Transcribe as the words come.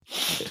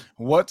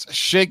What's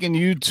shaking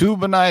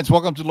YouTube nights?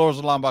 Welcome to Laura's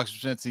Alarm Box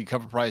presents the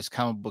Cover Price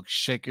Comic Book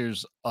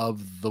Shakers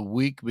of the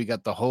Week. We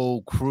got the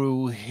whole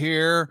crew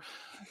here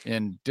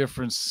in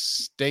different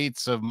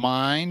states of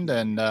mind,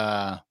 and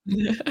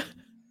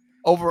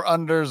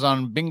over-unders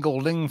on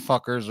bingo-ling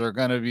fuckers are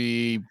going to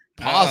be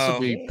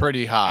possibly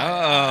pretty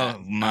high. Oh,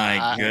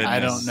 my goodness. I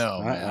don't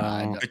know,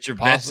 man. Put your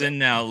bets in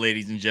now,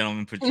 ladies and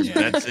gentlemen. Put your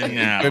bets in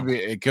now.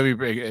 It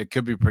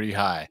could be pretty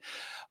high.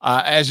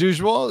 As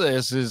usual,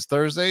 this is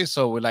Thursday,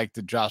 so we like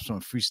to drop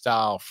some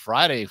Freestyle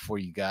Friday for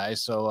you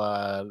guys. So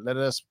let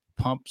us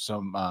pump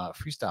some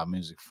freestyle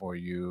music for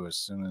you as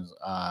soon as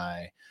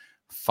I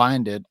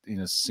find it in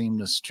a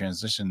seamless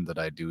transition that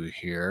I do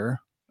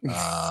here.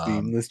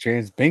 Seamless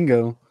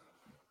bingo.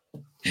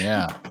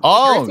 Yeah.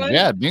 Oh,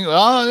 yeah. Bingo.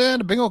 Oh, yeah.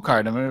 The bingo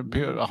card. I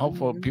mean,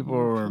 hopefully people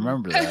will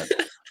remember that.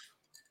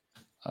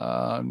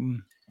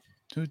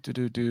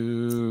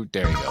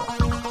 There you go.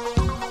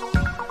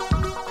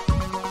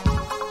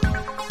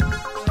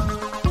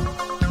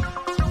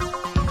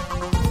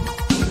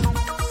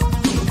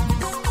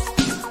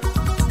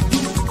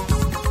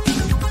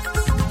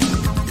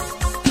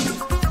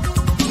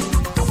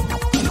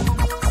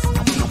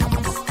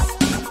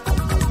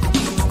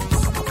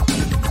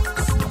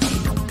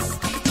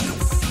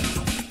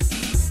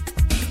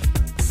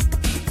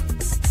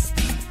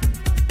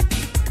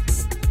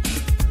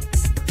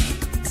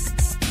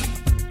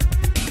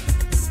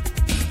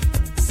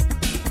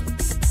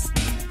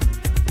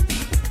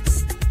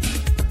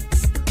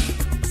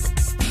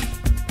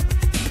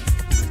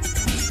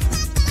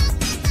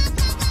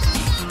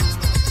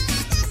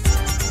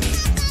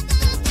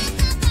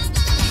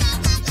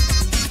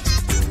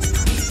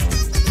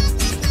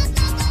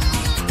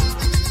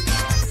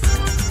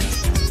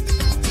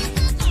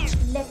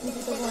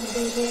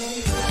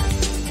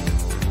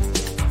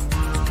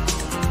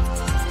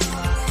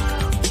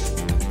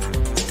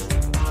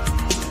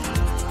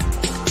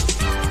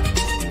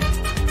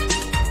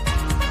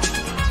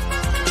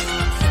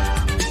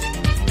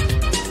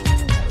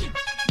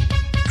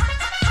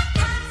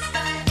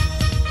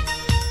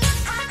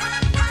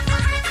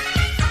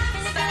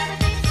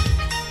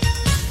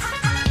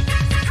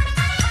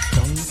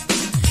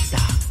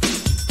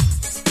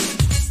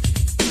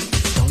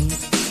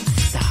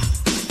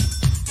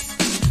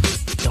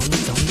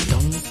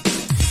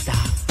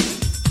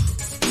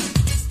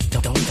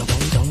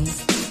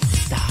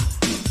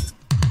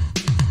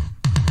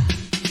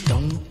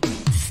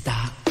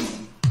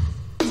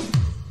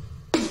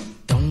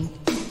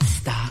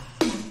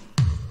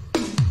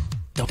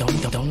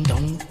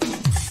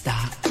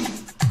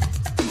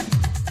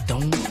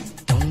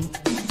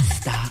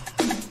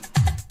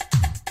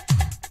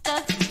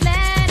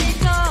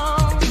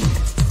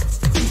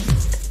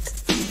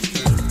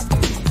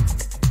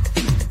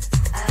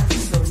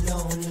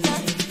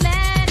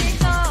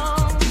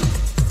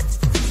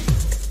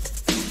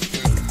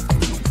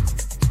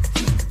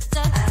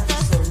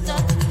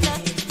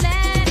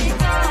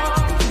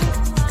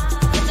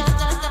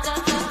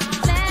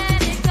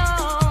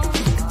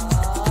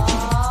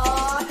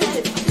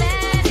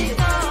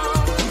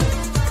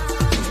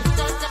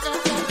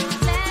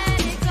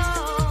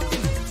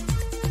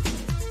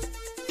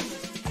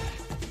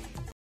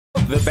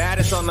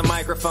 On the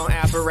microphone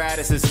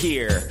apparatus is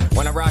here.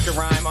 When I rock a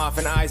rhyme,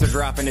 often eyes are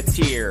dropping a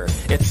tear.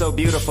 It's so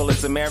beautiful,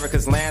 it's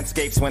America's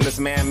landscapes when this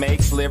man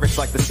makes lyrics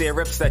like the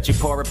syrups that you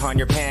pour upon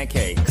your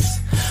pancakes.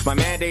 My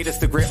mandate is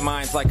to grip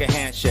minds like a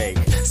handshake.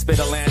 Spit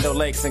Orlando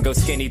Lakes and go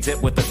skinny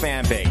dip with the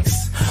fan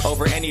base.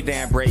 Over any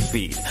damn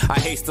breakbeat, I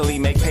hastily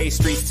make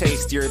pastries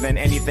tastier than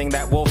anything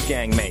that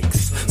Wolfgang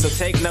makes. So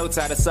take notes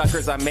out of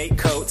suckers, I make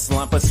coats,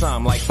 lump of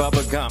some like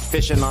Bubba Gump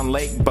fishing on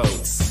lake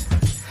boats.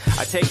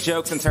 I take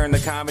jokes and turn the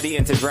comedy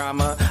into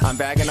drama. I'm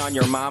bagging on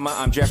your mama.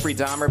 I'm Jeffrey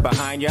Dahmer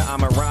behind ya.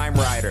 I'm a rhyme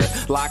writer.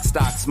 Lock,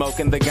 stock,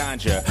 smoking the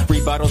ganja.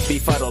 Rebuttals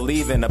befuddle,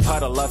 leaving a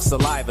puddle of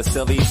saliva,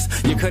 sillies.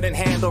 You couldn't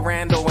handle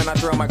Randall when I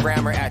throw my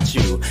grammar at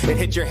you. It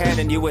hit your head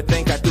and you would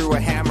think I threw a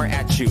hammer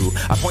at you.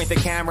 I point the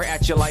camera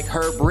at you like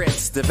Herb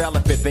Ritz.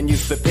 Develop it, then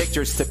use the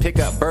pictures to pick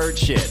up bird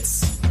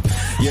shits.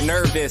 You're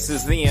nervous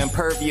as the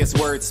impervious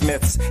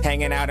wordsmiths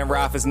hanging out in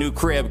Rafa's new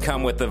crib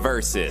come with the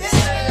verses.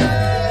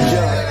 Yeah.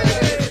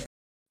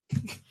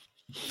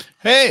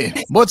 Hey,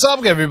 what's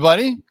up,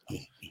 everybody?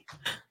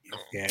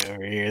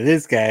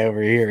 This guy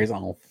over here is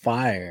on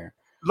fire.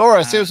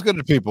 Laura, say what's good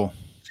to people.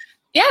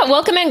 Yeah,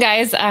 welcome in,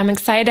 guys. I'm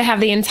excited to have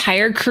the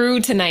entire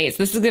crew tonight.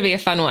 So this is going to be a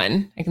fun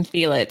one. I can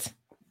feel it.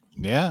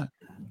 Yeah.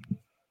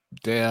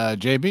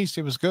 JB,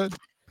 say what's good.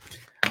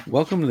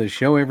 Welcome to the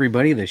show,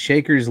 everybody. The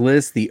Shakers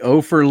list, the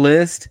Ofer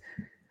list.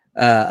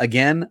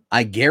 Again,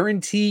 I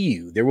guarantee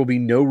you there will be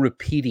no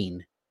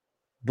repeating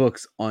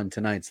books on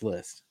tonight's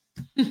list.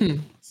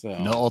 So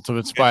no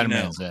Ultimate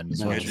Spider-Man's in.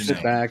 No,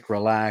 sit back,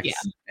 relax,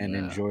 and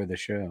enjoy the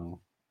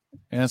show.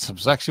 And some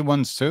sexy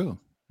ones too.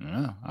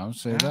 Yeah, I would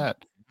say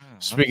that.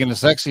 Speaking of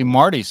sexy,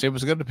 Marty, say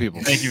what's good to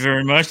people. Thank you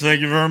very much.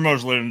 Thank you very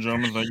much, ladies and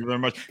gentlemen. Thank you very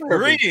much.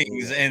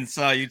 Greetings and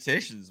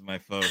salutations, my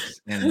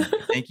folks. And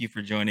thank you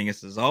for joining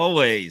us as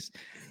always.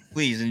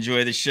 Please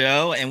enjoy the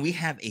show. And we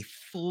have a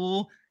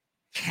full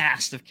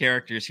cast of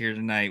characters here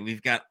tonight.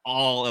 We've got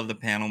all of the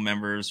panel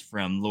members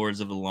from Lords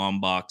of the Long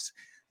Box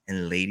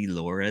and Lady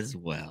Laura as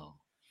well.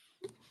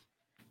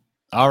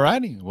 All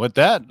righty. With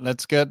that,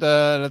 let's get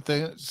the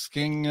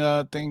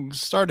thing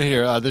started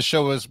here. This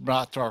show was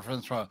brought to our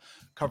friends from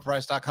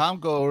CovrPrice.com.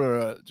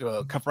 Go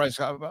to CovrPrice.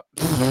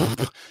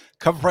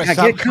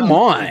 CovrPrice.com. Come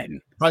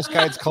on. Price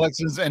guides,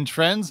 collections, and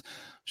trends.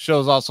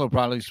 Shows also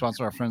proudly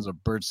sponsor our friends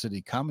of Bird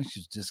City Comics.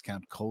 Use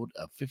discount code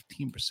of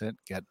 15%.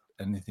 Get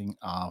anything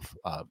off.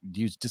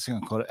 Use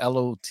discount code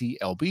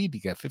LOTLB to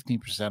get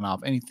 15%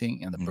 off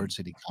anything in the Bird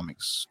City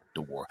Comics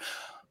store.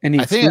 Any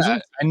I think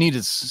exclusives? I need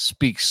to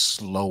speak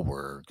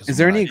slower. Is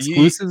there any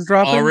exclusives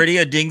dropping? Already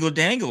a dingle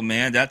dangle,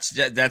 man.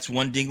 That's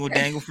one dingle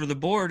dangle for the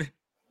board.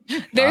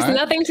 There's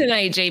nothing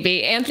tonight,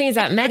 JB. Anthony's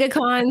at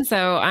MegaCon,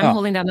 so I'm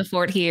holding down the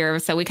fort here.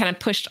 So we kind of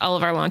pushed all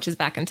of our launches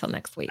back until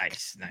next week.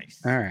 Nice.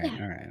 All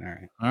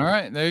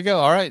right. There you go.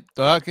 All right.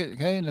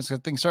 Okay, let's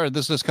get things started.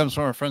 This list comes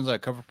from our friends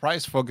at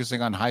CovrPrice,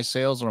 focusing on high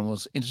sales or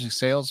most interesting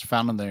sales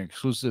found on their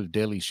exclusive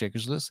daily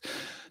Shakers list.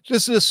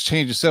 This list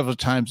changes several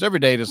times every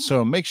day,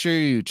 so make sure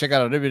you check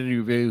out our everyday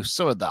review,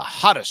 some of the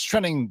hottest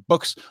trending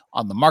books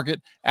on the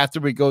market. After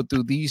we go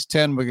through these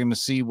 10, we're going to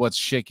see what's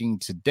shaking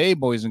today,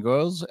 boys and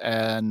girls,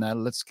 and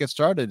let's get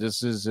started.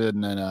 This is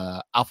in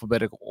an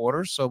alphabetical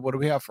order, so what do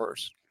we have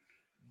first?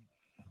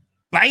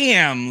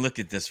 Bam! Look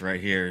at this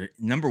right here.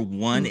 Number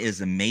 1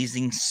 is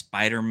Amazing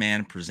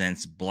Spider-Man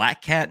presents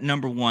Black Cat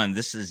 #1.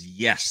 This is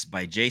Yes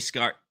by J.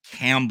 Scott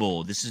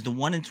Campbell. This is the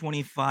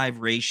 1-in-25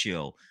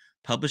 ratio,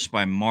 published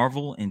by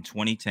Marvel in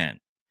 2010.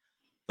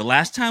 The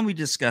last time we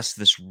discussed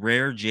this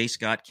rare J.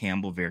 Scott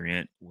Campbell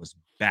variant was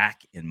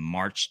back in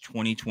March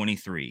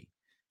 2023.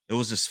 It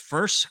was his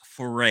first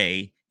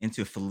foray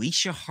into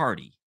Felicia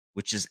Hardy,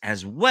 which is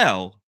as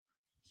well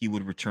he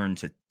would return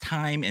to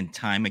time and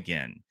time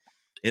again.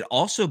 It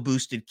also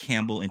boosted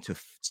Campbell into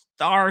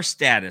star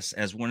status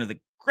as one of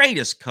the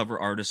greatest cover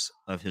artists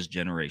of his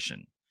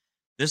generation.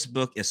 This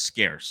book is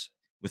scarce,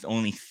 with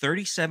only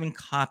 37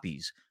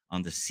 copies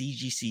on the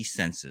CGC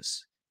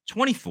census,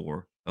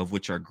 24 of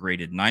which are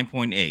graded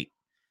 9.8.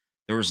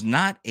 There was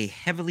not a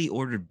heavily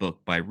ordered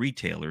book by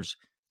retailers,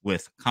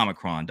 with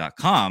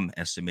Comicron.com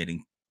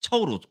estimating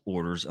total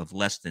orders of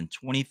less than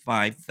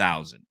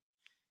 25,000.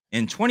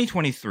 In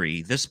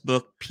 2023, this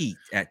book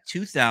peaked at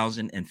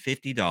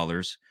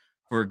 $2,050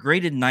 for a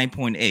graded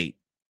 9.8,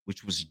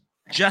 which was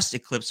just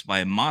eclipsed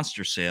by a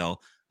monster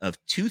sale of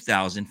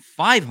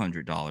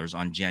 $2,500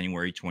 on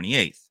January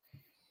 28th.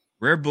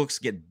 Rare books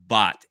get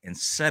bought and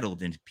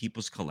settled into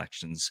people's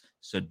collections,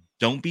 so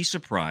don't be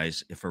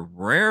surprised if a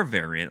rare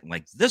variant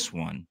like this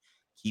one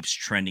keeps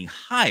trending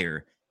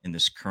higher in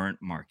this current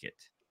market.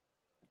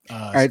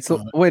 All right,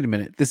 so wait a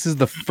minute. This is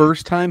the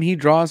first time he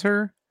draws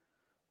her?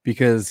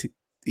 Because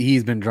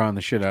he's been drawing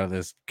the shit out of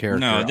this character.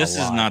 No, this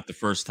is not the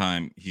first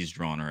time he's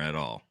drawn her at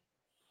all.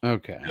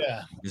 Okay.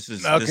 Yeah. This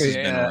has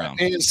been around.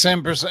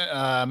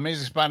 7%.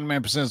 Amazing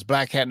Spider-Man presents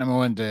Black Cat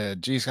 #1 to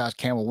G. Scott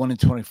Campbell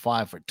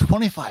 1-in-25 for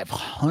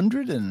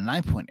 $2,500 and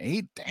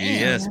 9.8. Damn.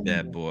 Yes,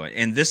 bad boy.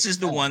 And this is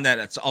the one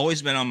that's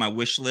always been on my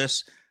wish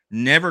list.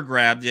 Never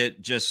grabbed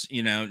it. Just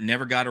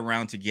never got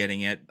around to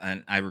getting it,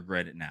 and I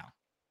regret it now.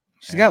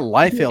 She's got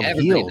Liefeld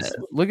heels.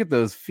 Look at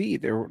those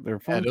feet. They're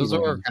funky. Those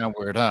are kind of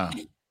weird, huh?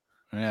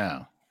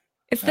 Yeah.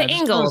 It's the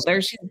angle.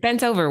 She's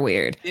bent over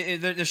weird.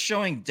 They're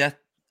showing depth.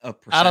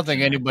 I don't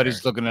think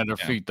anybody's looking at her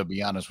feet, to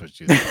be honest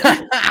with you. All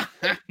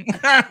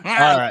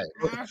right.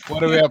 What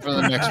do we have for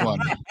the next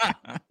one?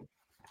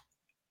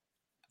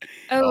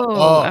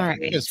 All right.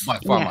 It's by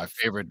far my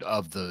favorite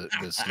of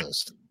this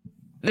list.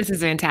 This is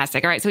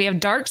fantastic. All right. So we have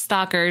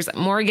Darkstalkers,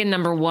 Morgan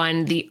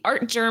 #1, the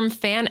Art Germ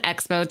Fan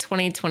Expo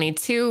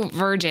 2022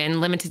 Virgin,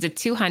 limited to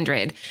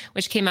 200,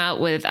 which came out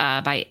with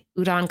by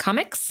Udon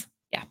Comics.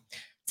 Yeah.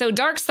 So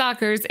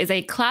Darkstalkers is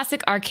a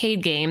classic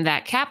arcade game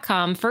that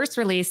Capcom first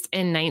released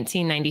in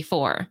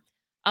 1994.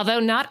 Although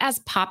not as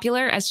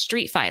popular as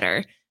Street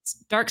Fighter,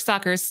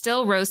 Darkstalkers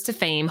still rose to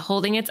fame,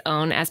 holding its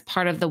own as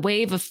part of the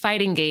wave of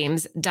fighting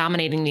games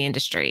dominating the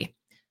industry.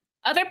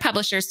 Other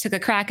publishers took a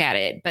crack at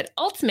it, but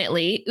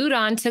ultimately,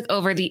 Udon took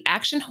over the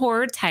action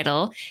horror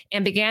title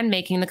and began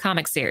making the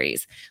comic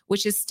series,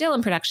 which is still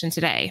in production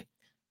today.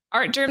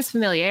 Art Germ's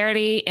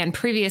familiarity and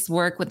previous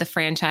work with the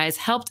franchise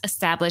helped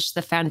establish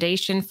the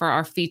foundation for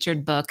our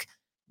featured book,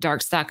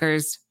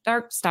 Darkstalkers,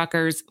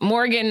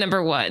 Morgan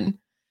 #1.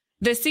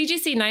 The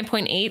CGC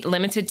 9.8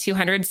 limited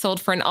 200 sold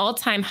for an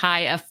all-time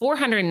high of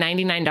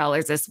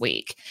 $499 this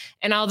week.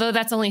 And although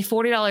that's only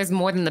 $40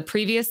 more than the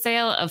previous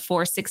sale of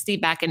 $460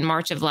 back in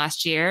March of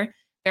last year,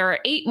 there are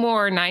 8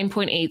 more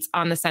 9.8s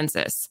on the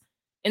census.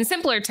 In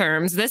simpler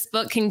terms, this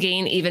book can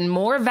gain even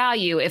more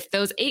value if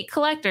those 8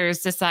 collectors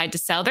decide to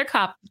sell their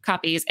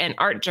copies and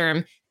Art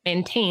Germ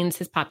maintains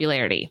his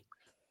popularity.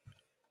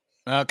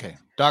 Okay.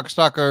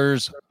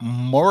 Darkstalkers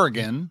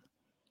Morgan,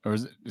 or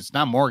it's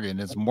not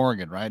Morgan, it's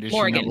Morgan, right? Issue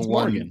Morgan.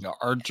 #1, the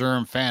Art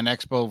Germ Fan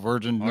Expo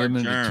Virgin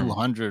limited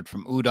 200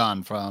 from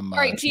Udon from All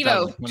right,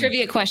 Tivo,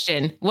 trivia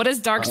question. What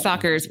is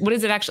Darkstalkers? What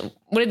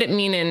did it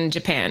mean in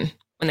Japan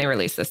when they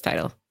released this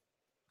title?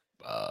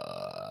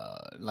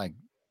 like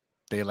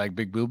they like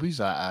big boobies.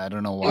 I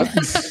don't know why.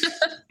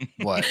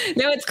 What?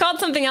 No, it's called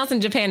something else in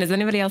Japan. Does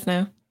anybody else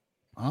know?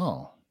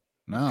 Oh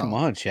no! Come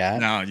on,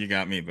 chat. No, you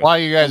got me. But Why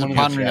you guys are Someone in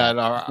the pondering chat.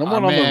 that? Our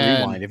Someone on the man-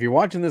 rewind. If you're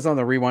watching this on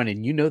the rewind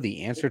and you know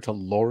the answer to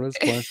Laura's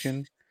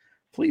question,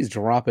 please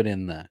drop it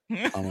in the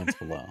comments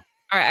below.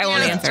 All right, I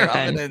won't Yeah, answer it drop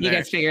it then. in You there.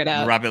 guys figure it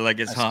out. Rub it like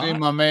it's I see hot.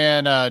 my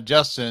man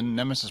Justin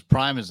Nemesis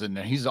Prime is in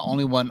there. He's the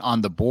only one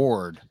on the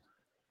board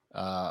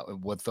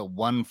with the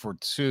 1 for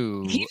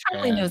 2. He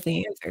probably and knows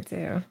the answer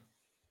too.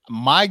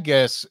 My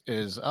guess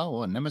is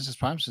Nemesis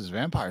Prime says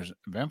vampire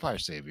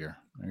savior.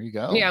 There you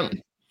go. Yeah. Yep.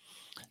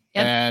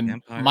 And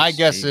Vampire my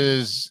guess Savior.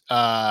 is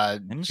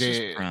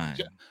Nemesis Prime.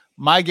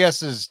 my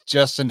guess is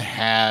Justin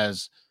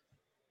has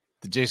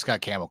the J.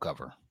 Scott Campbell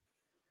cover.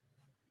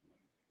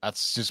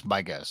 That's just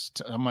my guess.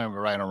 Am I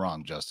right or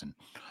wrong, Justin?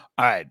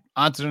 All right,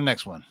 on to the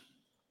next one.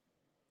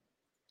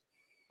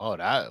 Oh,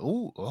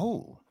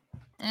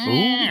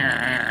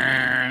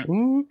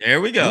 Ooh.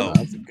 There we go. Oh,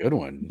 that's a good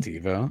one,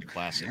 TiVo.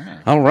 Classic.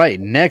 All right,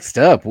 next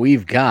up,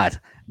 we've got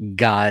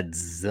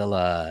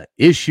Godzilla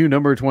issue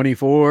number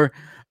 24,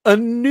 a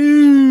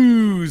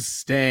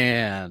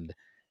newsstand.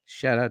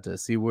 Shout out to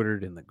C.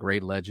 Woodard and the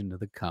great legend of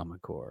the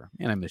Comic Corps.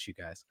 Man, I miss you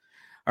guys.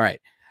 All right.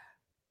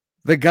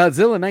 The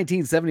Godzilla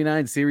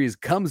 1979 series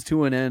comes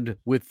to an end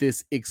with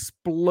this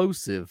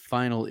explosive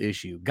final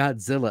issue.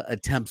 Godzilla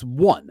attempts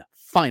one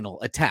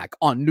final attack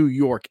on New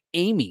York,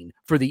 aiming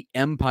for the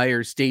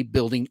Empire State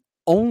Building.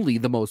 Only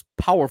the most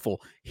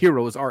powerful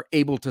heroes are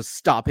able to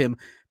stop him,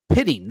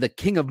 pitting the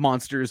King of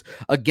Monsters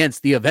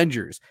against the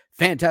Avengers,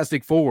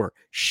 Fantastic Four,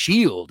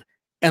 S.H.I.E.L.D.,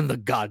 and the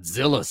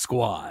Godzilla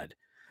Squad.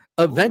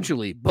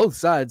 Eventually, both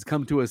sides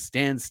come to a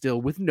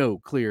standstill with no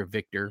clear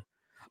victor.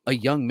 A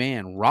young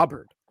man,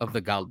 Robert, of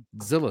the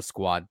Godzilla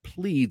Squad,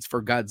 pleads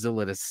for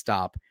Godzilla to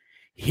stop.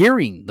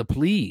 Hearing the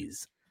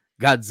pleas,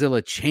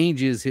 Godzilla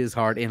changes his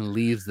heart and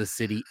leaves the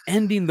city,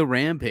 ending the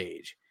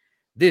rampage.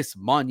 This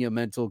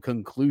monumental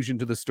conclusion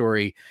to the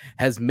story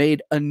has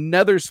made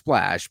another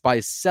splash by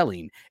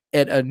selling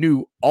at a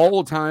new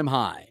all-time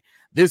high.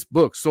 This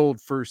book sold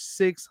for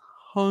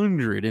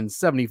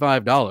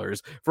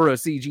 $675 for a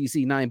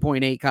CGC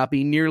 9.8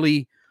 copy,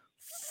 nearly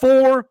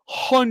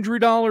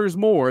 $400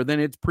 more than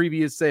its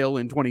previous sale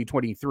in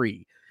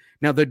 2023.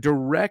 Now, the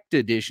direct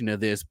edition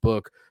of this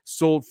book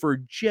sold for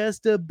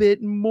just a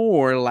bit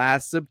more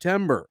last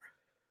September.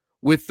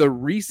 With the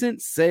recent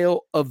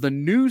sale of the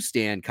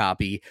newsstand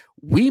copy,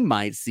 we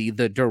might see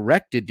the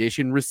direct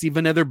edition receive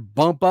another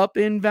bump up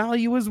in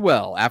value as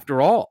well. After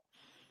all,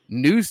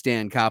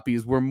 newsstand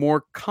copies were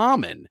more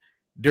common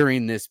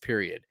during this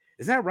period.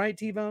 Is that right,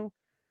 TiVo?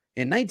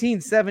 In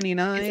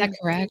 1979, Is that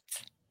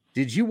correct?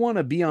 did you want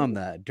to be on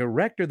the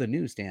direct or the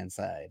newsstand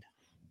side?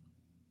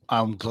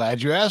 I'm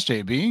glad you asked,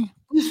 JB.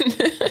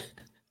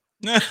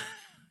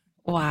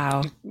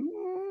 Wow.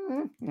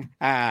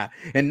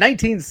 In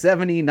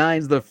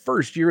 1979's the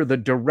first year of the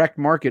direct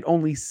market,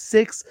 only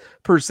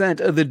 6%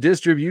 of the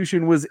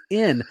distribution was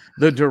in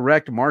the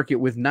direct market,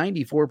 with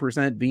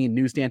 94% being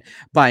newsstand.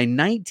 By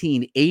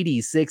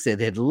 1986, it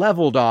had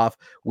leveled off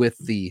with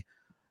the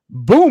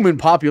boom in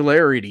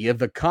popularity of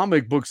the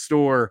comic book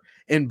store,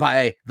 and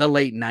by the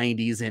late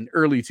 90s and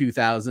early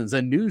 2000s,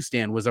 a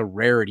newsstand was a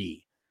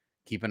rarity.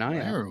 Keep an eye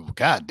out.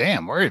 God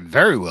damn,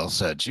 very well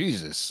said.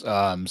 Jesus.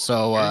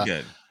 Very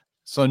good.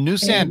 So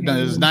newsstand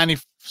is 90.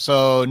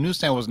 So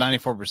newsstand was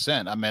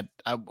 94%.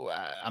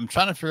 I'm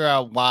trying to figure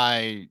out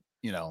why.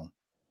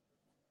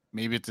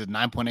 Maybe it's a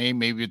 9.8.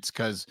 Maybe it's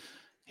because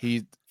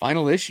he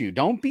Final issue.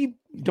 Don't be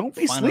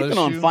sleeping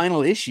on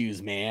final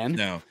issues, man.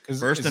 No,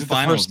 first and the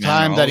finals, first man,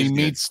 time are that he always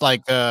good. meets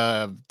like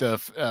the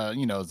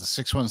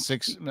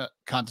 616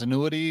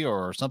 continuity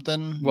or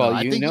something. Well, No,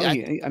 I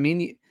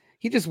think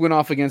he just went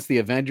off against the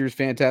Avengers,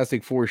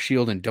 Fantastic Four,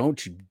 S.H.I.E.L.D., and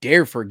don't you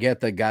dare forget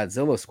the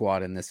Godzilla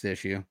Squad in this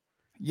issue.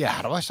 yeah.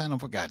 How do I sign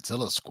up for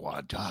Godzilla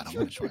Squad? God, I'm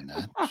gonna join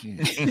that.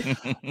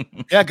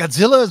 Jeez. Yeah,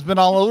 Godzilla has been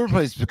all over the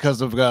place because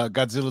of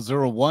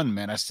Godzilla 01,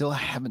 man. I still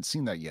haven't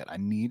seen that yet. I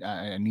need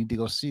to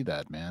go see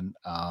that, man.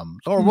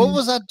 Laura, what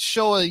was that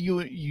show that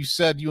you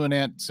said you and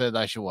Aunt said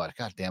I should watch?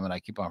 God damn it, I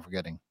keep on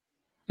forgetting.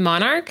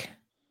 Monarch?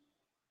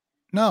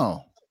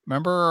 No,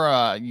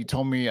 remember you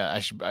told me I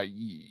should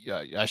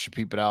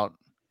peep it out.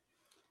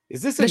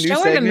 Is this a The new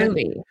show or the segment?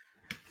 movie?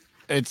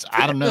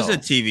 I don't know. It was a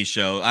TV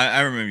show.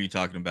 I remember you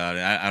talking about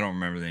it. I don't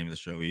remember the name of the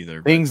show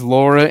either. but- Things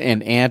Laura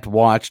and Aunt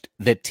watched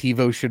that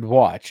TiVo should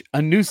watch.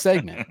 A new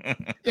segment.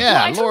 Yeah,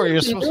 Well, I Laura, told you're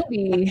you supposed.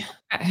 the movie.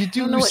 I You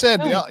don't know you what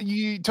said show.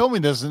 you told me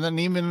this, and then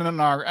even in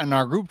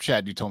our group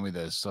chat, you told me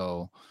this.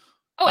 So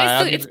Oh,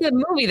 I'll it's give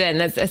the movie then.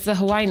 It's the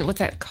Hawaiian. What's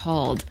that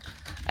called?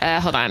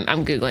 Hold on,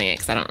 I'm googling it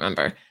because I don't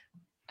remember.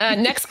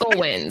 Next Goal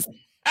Wins.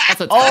 That's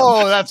what's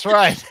called. oh, that's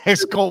right.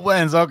 It's Cold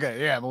Wins.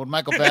 Okay, yeah, but with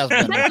Michael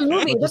Fassbender. That's a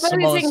movie. with the That's what I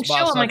was Samoa saying. Show.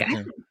 I'm like,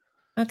 soccer team.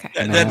 okay.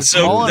 That's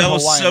Samoan that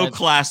was Hawaiian, so that's-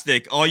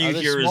 classic. All you they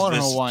hear is Samoan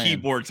this Hawaiian.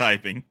 keyboard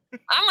typing.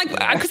 I'm like,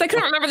 because I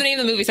couldn't remember the name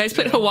of the movie, so I just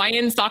put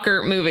Hawaiian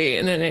soccer movie,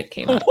 and then it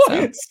came up. So.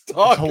 It's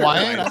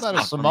Hawaiian. I thought it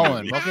was Soccer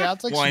Samoan. movie. Okay, I'll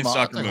take Hawaiian Samoan.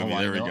 soccer I'll take movie.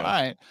 Hawaiian, There we though. go. All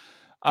right.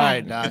 All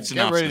right, now Good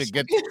get ready to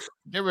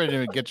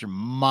synopsis. get your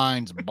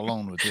minds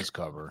blown with this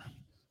cover.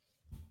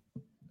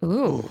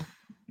 Ooh.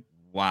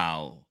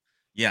 Wow.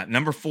 Yeah.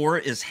 Number 4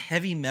 is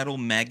Heavy Metal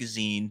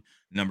Magazine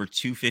number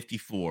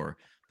 254,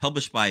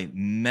 published by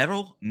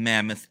Metal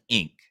Mammoth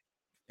Inc.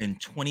 in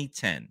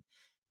 2010.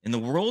 In the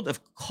world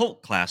of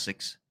cult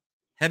classics,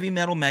 Heavy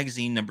Metal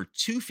Magazine number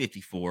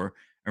 254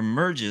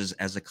 emerges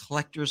as a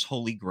collector's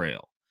holy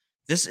grail.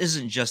 This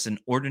isn't just an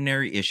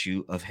ordinary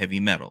issue of heavy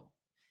metal,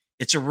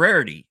 it's a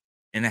rarity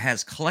and it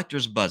has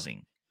collectors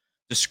buzzing.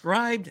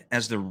 Described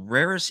as the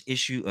rarest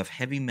issue of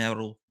heavy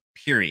metal,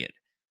 period,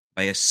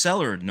 by a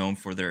seller known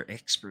for their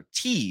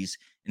expertise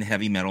in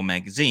heavy metal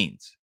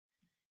magazines.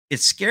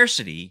 Its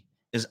scarcity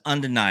is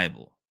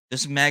undeniable.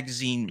 This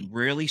magazine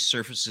rarely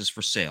surfaces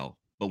for sale,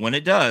 but when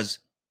it does,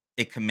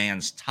 it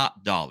commands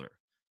top dollar.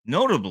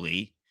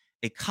 Notably,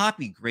 a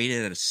copy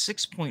graded at a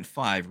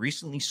 6.5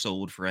 recently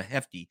sold for a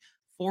hefty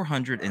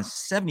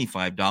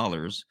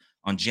 $475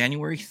 on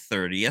January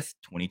 30th,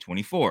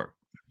 2024.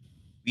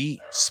 We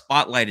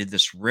spotlighted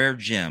this rare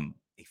gem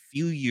a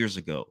few years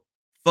ago,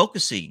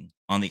 focusing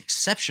on the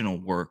exceptional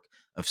work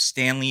of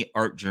Stanley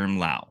Artgerm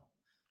Lau,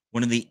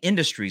 one of the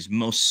industry's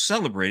most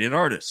celebrated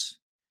artists.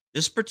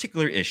 This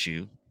particular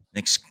issue, an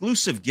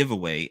exclusive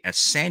giveaway at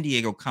San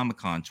Diego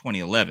Comic-Con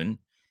 2011,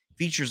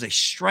 features a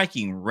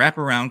striking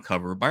wraparound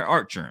cover by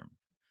Artgerm,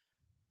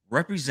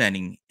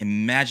 representing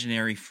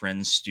Imaginary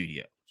Friends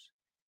Studios.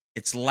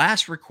 Its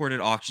last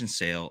recorded auction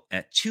sale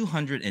at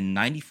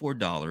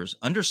 $294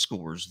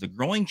 underscores the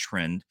growing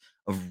trend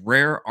of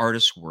rare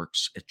artist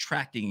works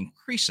attracting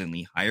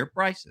increasingly higher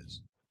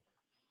prices.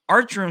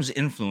 Artgerm's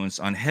influence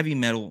on Heavy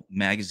Metal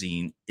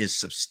Magazine is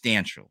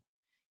substantial.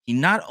 He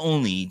not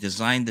only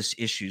designed this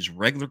issue's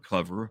regular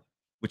cover,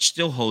 which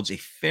still holds a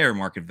fair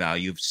market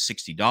value of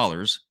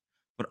 $60,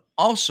 but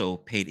also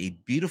paid a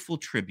beautiful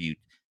tribute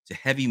to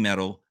Heavy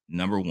Metal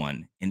number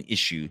 1 in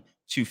issue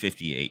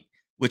 258,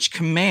 which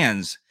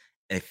commands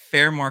a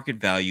fair market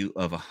value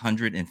of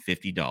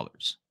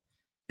 $150.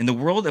 In the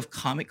world of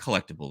comic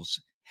collectibles,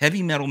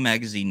 Heavy Metal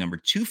Magazine number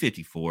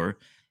 254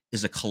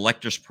 is a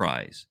collector's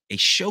prize, a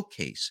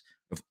showcase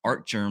of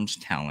Artgerm's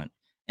talent,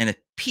 and a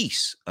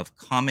piece of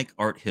comic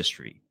art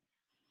history.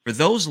 For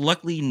those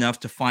lucky enough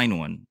to find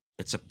one,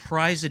 it's a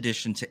prize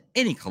addition to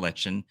any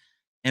collection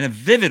and a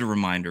vivid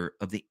reminder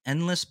of the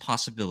endless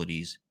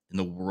possibilities in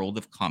the world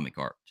of comic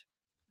art.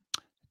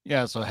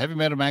 Yeah, so Heavy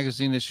Metal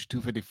Magazine issue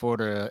 254,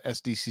 the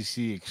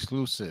SDCC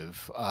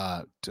exclusive,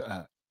 a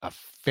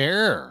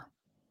fair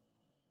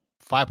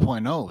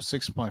 5.0,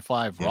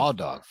 6.5 Yeah. raw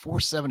dog,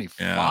 475.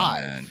 Yeah,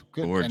 man.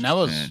 Good. Gorgeous, And that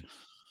was man.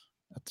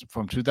 that's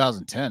from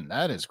 2010.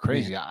 That is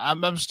crazy.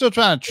 I'm still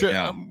trying to trip.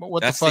 Yeah,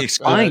 What that's the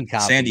fuck? Fine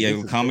copy. San This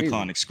Diego is Comic Con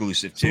crazy.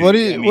 exclusive So too. what I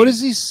is mean, what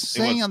is he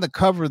saying was- on the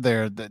cover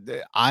there?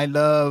 I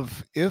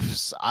love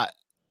ifs, I love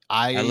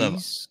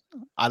eyes,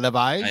 I love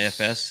eyes,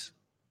 IFS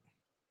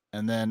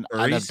and then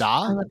I love furries?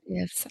 da. I love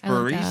gifts. I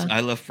love furries. that. I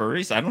love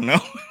furries. I don't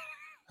know.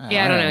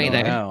 Yeah, I don't know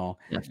either. know.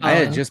 Not I had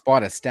following. just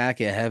bought a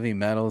stack of heavy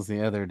metals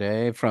the other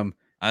day from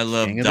I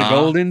love King of the Da.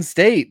 Golden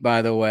State,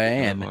 by the way,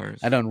 I love and ours.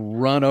 I done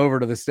run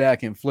over to the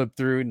stack and flip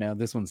through. Now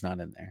this one's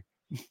not in there.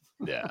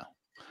 Yeah.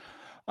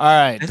 All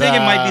right. I think it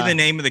might be the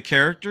name of the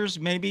characters.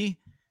 Maybe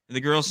the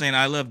girl saying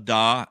 "I love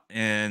Da"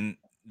 and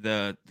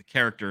the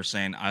character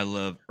saying "I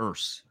love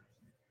Urs."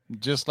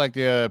 Just like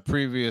the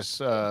previous,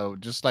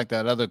 just like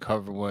that other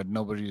cover one.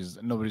 Nobody's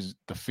nobody's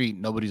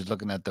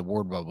looking at the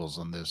word bubbles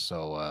on this.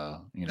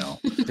 So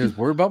There's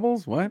word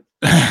bubbles. What?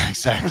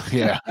 exactly.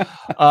 Yeah.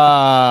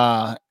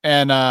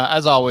 And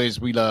as always,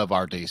 we love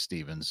our Dave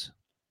Stevens.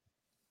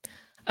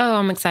 Oh,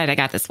 I'm excited. I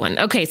got this one.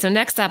 Okay, so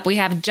next up we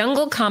have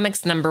Jungle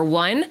Comics number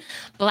 1,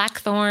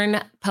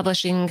 Blackthorn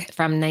Publishing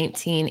from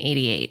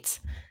 1988.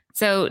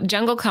 So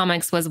Jungle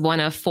Comics was one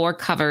of 4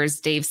 covers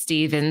Dave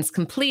Stevens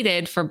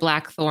completed for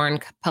Blackthorn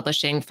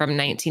Publishing from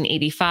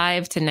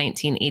 1985 to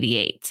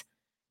 1988.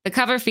 The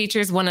cover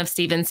features one of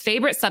Stevens'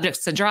 favorite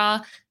subjects to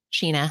draw,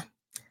 Sheena.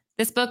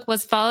 This book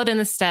was followed in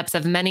the steps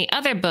of many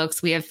other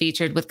books we have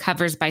featured with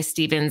covers by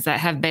Stevens that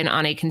have been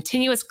on a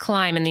continuous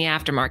climb in the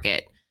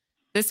aftermarket.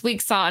 This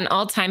week saw an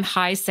all-time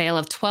high sale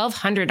of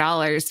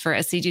 $1,200 for a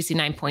CGC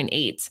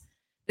 9.8.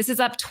 This is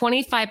up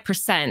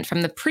 25%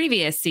 from the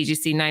previous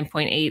CGC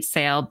 9.8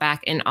 sale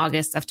back in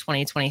August of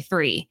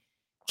 2023.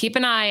 Keep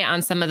an eye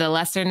on some of the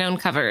lesser-known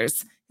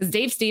covers. Because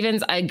Dave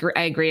Stevens, I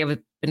agree. I've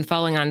been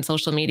following on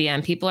social media,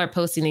 and people are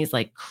posting these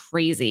like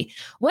crazy.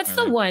 What's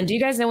the one? Do you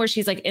guys know where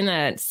she's like in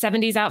a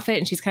 70s outfit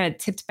and she's kind of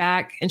tipped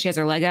back and she has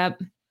her leg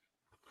up?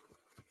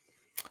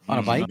 On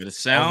a bike? But it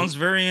sounds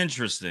very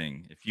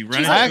interesting. If you run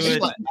She's I into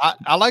actually it,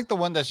 I like the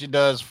one that she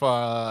does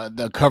for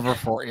the cover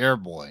for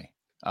Airboy.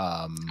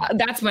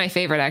 That's my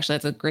favorite, actually.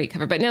 That's a great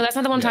cover. But no, that's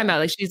not the one I'm talking about.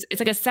 Like it's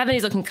like a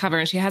 70s looking cover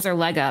and she has her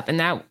leg up, and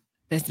that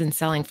has been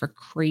selling for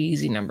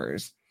crazy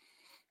numbers.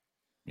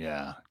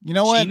 Yeah. You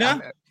know what? Sheena?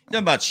 You know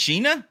about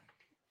Sheena?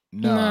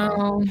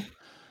 No.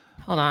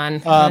 Hold on.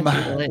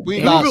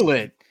 We Google lost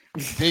it.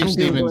 Dave I'm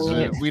Stevens,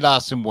 Googling it. we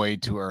lost him way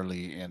too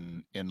early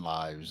in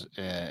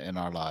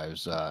our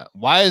lives.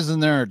 Why isn't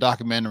there a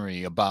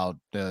documentary about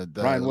the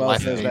Brian Wells life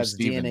of says Dave that's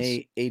Stevens?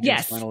 DNA Agent's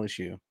Yes. final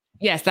issue.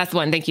 Yes, that's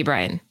one. Thank you,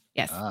 Brian.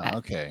 Yes. that.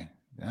 Okay.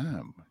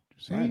 Yeah.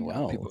 See, Brian people,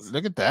 Wells.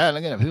 look at that.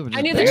 Look at that. People just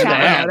I knew the banging chat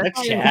would around. know. The That's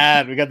all you-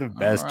 chat. We got the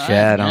best right,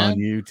 chat man. on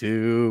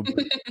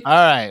YouTube. All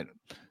right.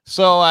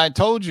 So I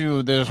told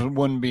you there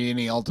wouldn't be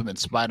any Ultimate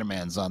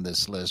Spider-Mans on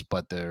this list,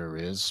 but there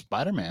is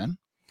Spider-Man.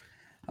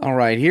 All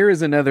right, here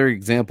is another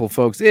example,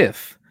 folks.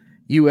 If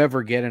you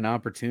ever get an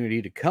opportunity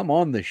to come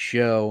on the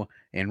show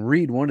and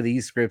read one of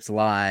these scripts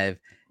live,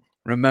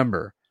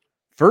 remember,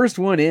 first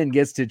one in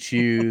gets to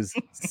choose,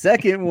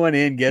 second one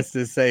in gets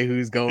to say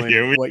who's going,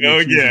 Here we what go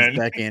you're choosing again.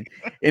 second.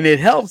 And it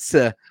helps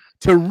to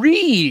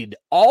read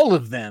all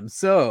of them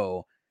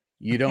so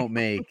you don't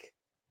make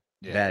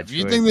bad If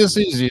you think choices.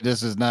 this easy,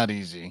 this is not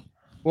easy.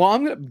 Well,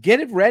 I'm going to get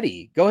it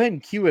ready. Go ahead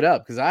and cue it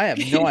up because I have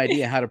no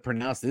idea how to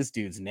pronounce this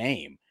dude's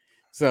name.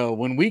 So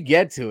when we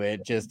get to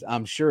it,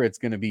 I'm sure it's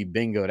going to be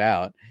bingoed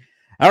out.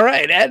 All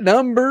right, at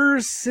number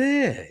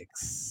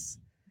 6,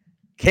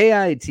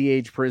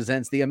 KITH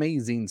presents The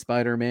Amazing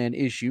Spider-Man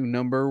issue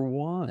number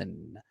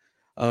 1.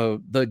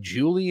 The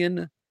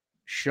Julian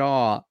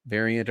Shaw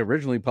variant,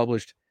 originally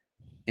published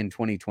in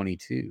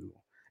 2022.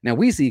 Now,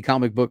 we see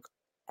comic book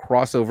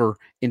crossover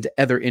into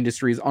other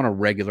industries on a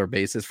regular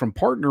basis. From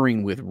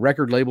partnering with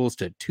record labels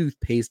to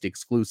toothpaste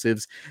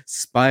exclusives,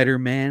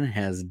 Spider-Man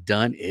has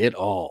done it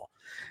all.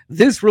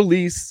 This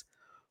release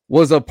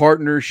was a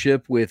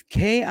partnership with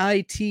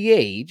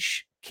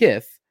KITH,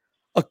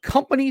 a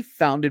company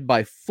founded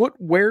by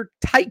footwear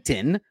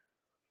titan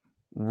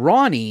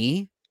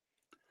Ronnie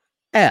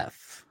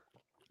F.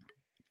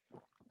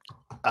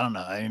 I don't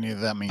know any of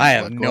that means. I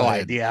have but go no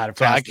ahead. idea how to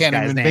So I pronounce can't this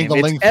guy's even name. think the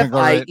It's link finger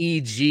right.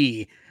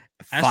 F-I-E-G.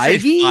 I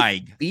said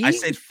Feige? Feig. I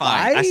said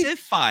Feig. I said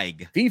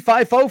Feig.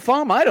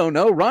 V5O-FUM? I don't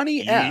know.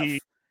 Ronnie F.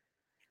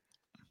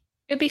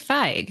 It'd be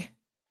Feig.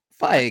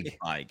 Feig.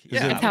 Feig. Is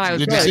Yeah. it- That's how I would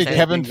Did you pronounce say it.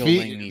 Kevin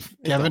Mingling me. Feige?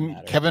 It don't Kevin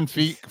matter. Kevin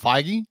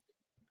Feige?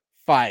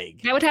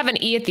 Feig. I would have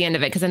an E at the end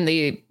of it because then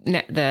the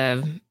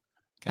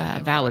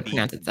vowel would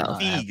pronounce itself.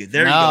 Feig.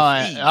 There No, you go.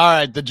 all Feig.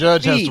 right. The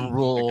judge has to Feig.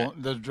 rule.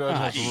 The judge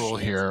has to Ah, rule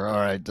shit. here. All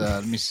right.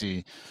 Let me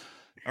see.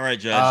 All right,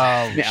 Judge.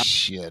 Oh Yeah.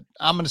 shit!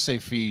 I'm gonna say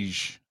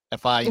Feige.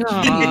 F-I-G.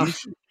 Aw.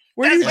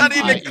 Where do you That's not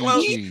think even Feig?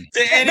 close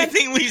to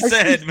anything we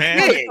said, man.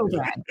 Feig. So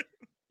bad.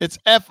 It's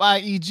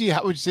F-I-E-G.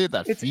 How would you say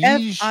that? It's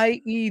Feige?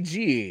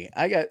 F-I-E-G.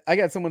 I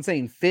got someone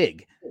saying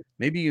Fig.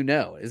 Maybe you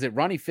know. Is it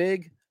Ronnie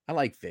Fig? I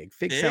like Fig.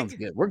 Fig sounds Fig?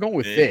 good. We're going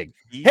with Fig.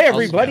 Fig. Hey, Feig. Also,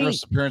 everybody.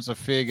 First appearance of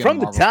Fig in From a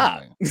the Marvel top,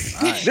 comic.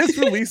 All right. this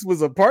release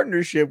was a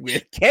partnership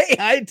with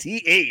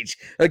KITH,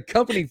 a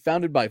company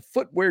founded by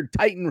footwear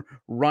titan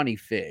Ronnie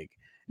Fig.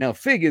 Now,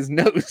 Fig is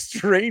no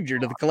stranger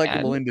to the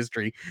collectible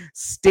industry,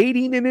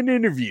 stating in an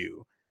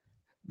interview,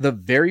 the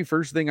very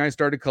first thing I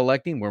started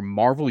collecting were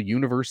Marvel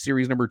Universe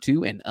Series number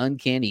 2 and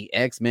Uncanny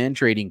X-Men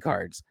trading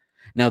cards.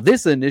 Now,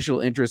 this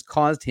initial interest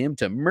caused him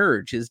to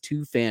merge his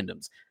two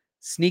fandoms,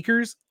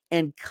 sneakers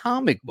and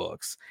comic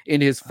books,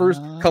 in his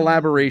first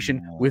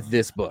collaboration with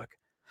this book.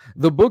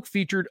 The book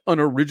featured an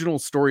original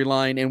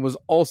storyline and was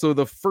also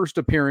the first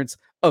appearance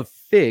of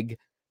Fig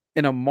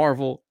in a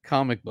Marvel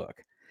comic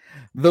book.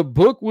 The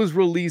book was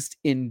released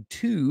in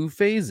 2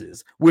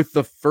 phases, with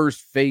the first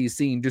phase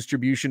seeing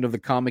distribution of the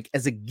comic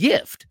as a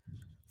gift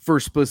for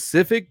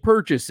specific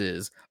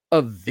purchases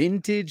of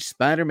vintage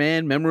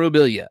Spider-Man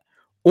memorabilia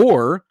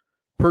or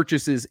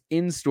purchases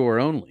in-store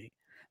only.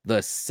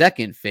 The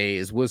second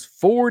phase was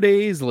 4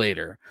 days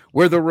later,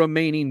 where the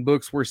remaining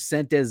books were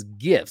sent as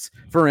gifts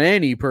for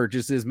any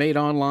purchases made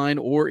online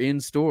or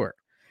in-store.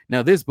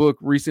 Now, this book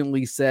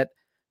recently set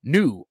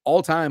new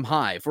all-time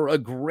high for a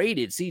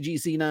graded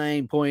CGC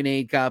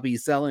 9.8 copy,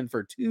 selling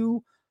for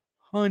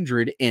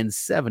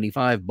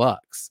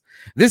 $275.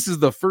 This is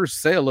the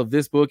first sale of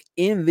this book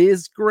in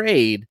this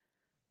grade,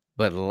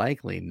 but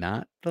likely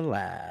not the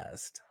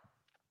last.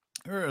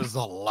 There's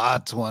a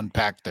lot to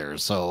unpack there.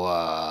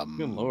 So,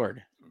 Good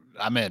Lord.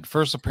 I mean,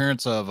 first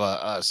appearance of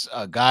a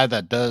guy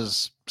that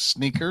does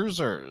sneakers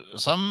or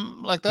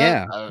something like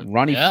that. Yeah,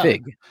 Ronnie yeah.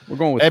 Fig. We're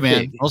going with Hey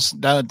man, Fig.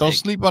 don't Fig.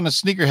 sleep on the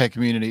sneakerhead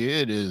community.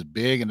 It is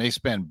big, and they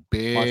spend Watch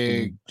big,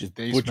 him just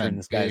they butchering spend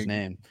this guy's big,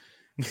 name.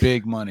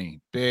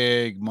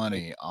 big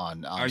money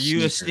on. Are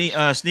you sneakers.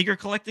 a sneaker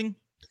collecting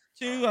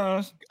too?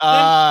 Yeah,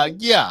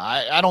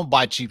 I don't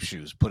buy cheap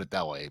shoes. Put it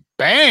that way.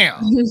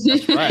 Bam.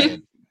 That's right.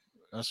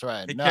 That's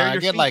right. Take No, care of I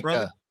your get feet, like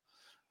brother.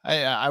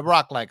 I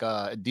rock like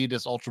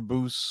Adidas Ultra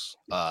Boost.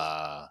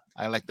 I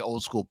like the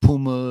old school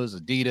Pumas,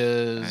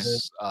 Adidas,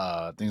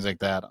 things like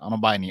that. I don't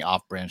buy any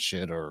off-brand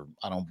shit, or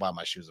I don't buy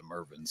my shoes at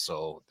Mervyn.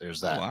 So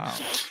there's that. Oh, wow.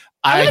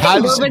 I don't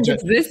highly think Mervyn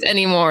suggest exists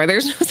anymore.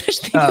 There's no such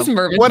thing as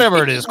Mervyn.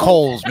 whatever it is,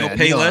 Kohl's, No man.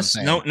 pay you know what I'm less.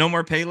 saying. No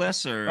more pay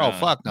less. Or Oh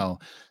fuck no.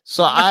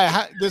 So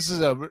this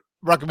is a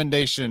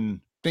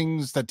recommendation.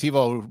 Things that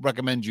TiVo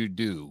recommends you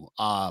do.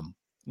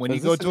 When you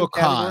Is go this to new a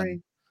con,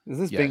 category? Is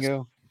this yes.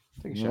 bingo?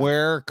 Take a shot.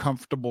 wear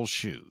comfortable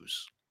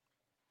shoes.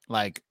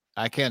 Like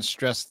I can't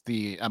stress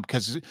the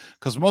because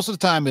most of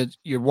the time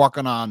you're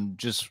walking on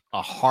just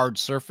a hard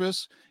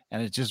surface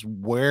and it just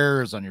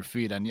wears on your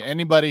feet. And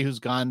anybody who's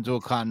gone to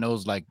a con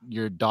knows like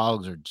your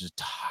dogs are just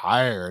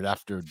tired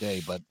after a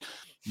day. But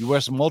you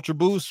wear some Ultra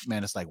Boost,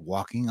 man, it's like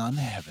walking on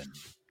heaven.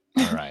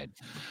 All right.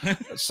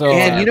 So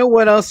And you know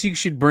what else you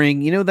should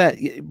bring? You know that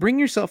bring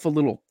yourself a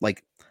little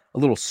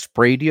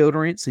spray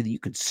deodorant so that you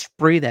can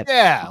spray that.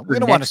 Yeah, we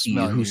don't want to next you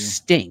smell who you.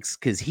 stinks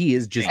because he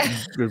is just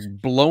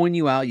blowing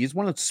you out. You just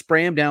want to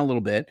spray him down a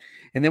little bit,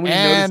 and then when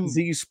you notice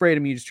that you sprayed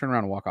him, you just turn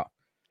around and walk off.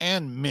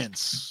 And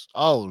mints.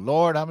 Oh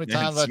Lord, how many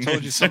times I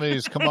told you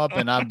somebody's come up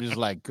and I'm just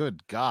like,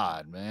 good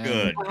God, man.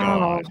 Good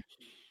God.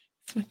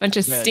 A bunch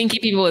of stinky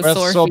people with That's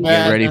sore so feet.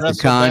 bad. Get ready and for that's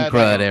so con bad,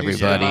 crud, it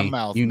tastes in my everybody.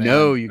 mouth, You man.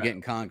 know you're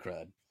getting con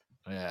crud.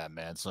 Yeah,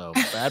 man. So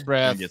bad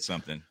breath. Get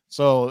something.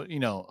 So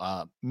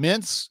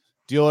mints,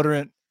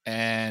 deodorant,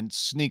 and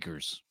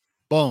sneakers.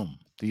 Boom,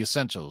 the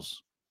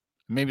essentials.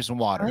 Maybe some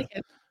water. I like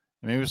it.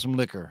 Maybe some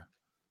liquor.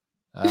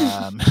 All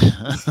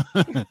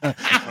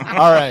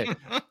right,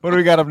 what do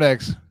we got up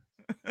next?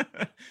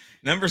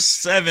 Number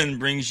 7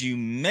 brings you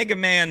Mega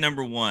Man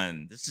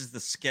 #1. This is the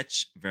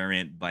sketch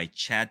variant by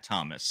Chad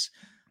Thomas,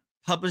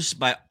 published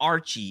by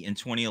Archie in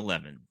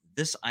 2011.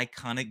 This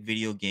iconic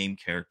video game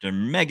character,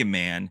 Mega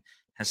Man,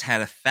 has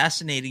had a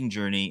fascinating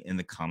journey in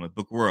the comic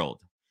book world,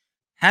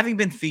 having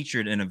been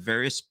featured in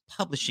various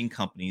publishing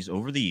companies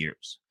over the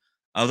years.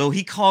 Although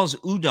he calls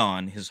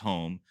Udon his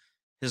home,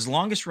 his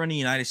longest running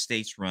United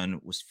States run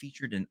was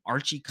featured in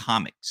Archie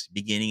Comics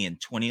beginning in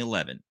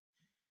 2011.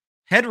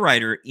 Head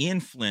writer Ian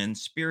Flynn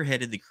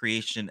spearheaded the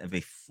creation of a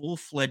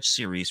full-fledged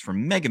series for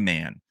Mega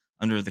Man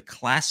under the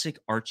classic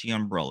Archie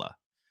umbrella.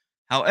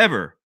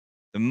 However,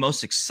 the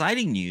most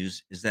exciting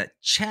news is that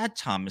Chad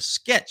Thomas'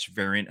 sketch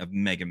variant of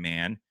Mega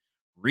Man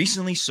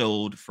recently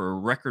sold for a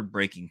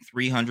record-breaking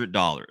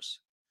 $300.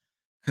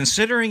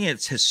 Considering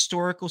its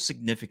historical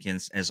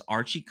significance as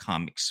Archie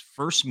Comics'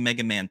 first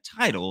Mega Man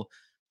title,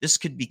 this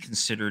could be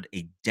considered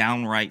a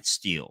downright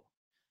steal.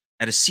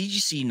 At a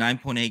CGC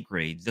 9.8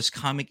 grade, this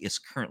comic is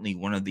currently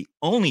one of the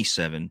only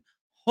 7,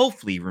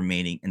 hopefully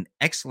remaining an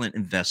excellent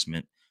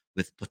investment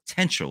with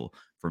potential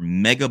for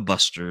Mega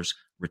Busters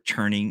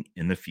returning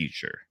in the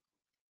future.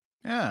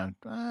 Yeah,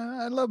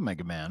 I love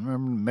Mega Man.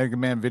 Remember the Mega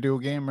Man video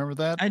game? Remember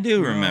that? I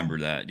do remember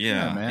that.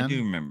 Yeah, man. I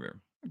do remember.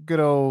 Good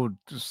old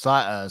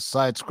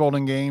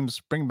side-scrolling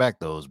games. Bring back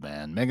those,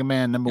 man. Mega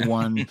Man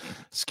 #1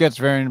 sketch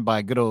variant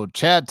by good old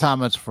Chad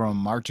Thomas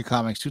from Archie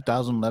Comics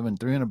 2011.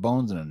 300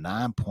 bones and a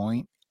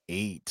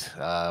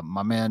 9.8.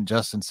 My man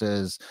Justin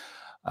says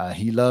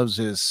he loves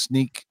his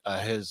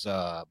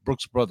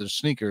Brooks Brothers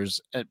sneakers.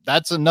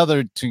 That's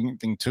another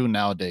thing too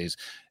nowadays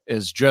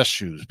is dress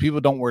shoes.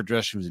 People don't wear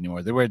dress shoes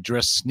anymore. They wear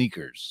dress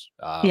sneakers.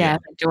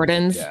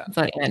 Jordans. Yeah. That's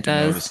what Ant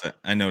does.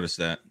 I noticed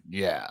that.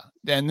 Yeah.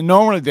 And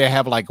normally they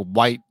have like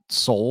white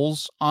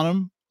soles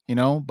on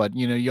them, but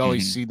you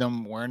always see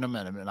them wearing them,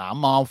 and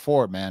I'm all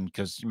for it, man,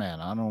 because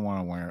man, I don't want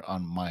to wear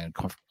on my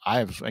I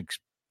have like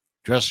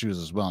dress shoes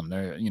as well, and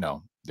they're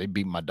they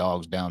beat my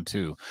dogs down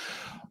too.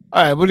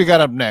 All right, what do you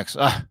got up next?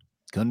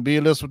 Couldn't be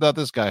a list without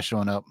this guy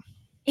showing up.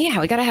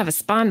 Yeah, we got to have a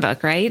Spawn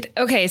book, right?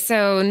 Okay,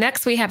 so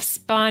next we have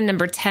Spawn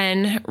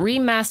 #10,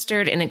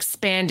 remastered and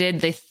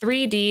expanded, the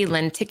 3D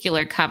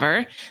lenticular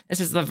cover. This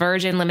is the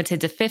version limited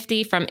to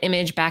 50 from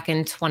Image back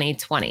in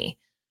 2020.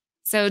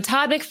 So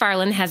Todd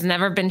McFarlane has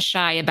never been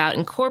shy about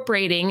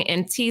incorporating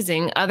and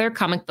teasing other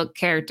comic book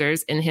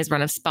characters in his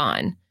run of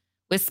Spawn.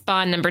 With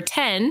Spawn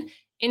 #10,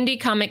 indie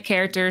comic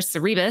character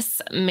Cerebus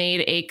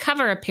made a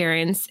cover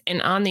appearance in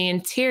the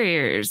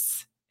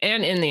interiors.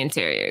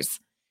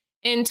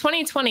 In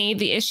 2020,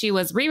 the issue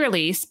was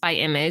re-released by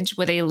Image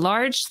with a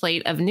large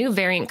slate of new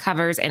variant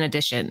covers and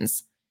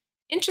editions.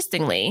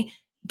 Interestingly,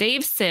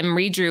 Dave Sim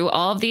redrew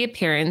all of the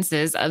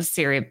appearances of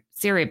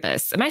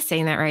Cerebus. Am I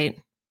saying that right?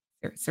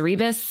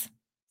 Cerebus?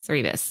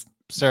 Cerebus.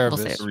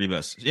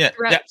 Cerebus. Yeah,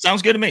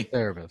 sounds good to me.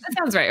 Cerebus. That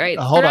sounds right?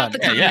 Hold on.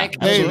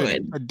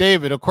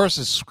 David, of course,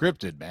 it's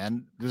scripted,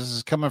 man. This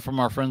is coming from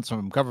our friends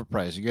from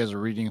CovrPrice. You guys are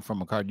reading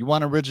from a card. You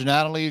want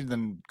originality?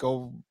 Then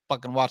go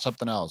fucking watch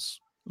something else.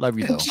 Love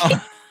you, though.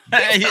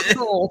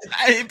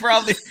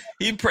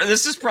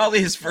 This is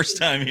probably his first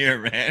time here,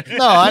 man.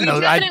 No, I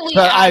know.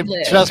 I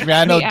trust me.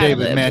 I know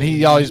David, ad-lib. man.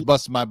 He always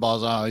busts my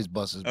balls. I always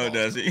bust his balls. Oh,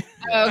 does he?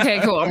 Okay,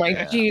 cool. I'm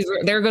like, geez,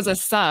 there goes a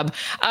sub.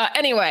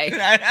 Anyway,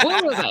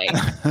 what was I?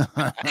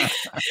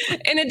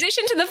 In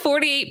addition to the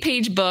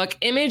 48-page book,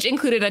 Image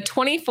included a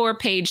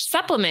 24-page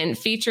supplement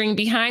featuring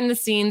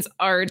behind-the-scenes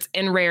art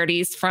and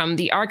rarities from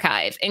the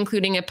archive,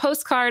 including a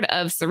postcard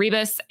of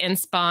Cerebus and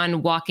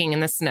Spawn walking in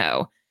the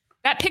snow.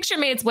 That picture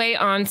made its way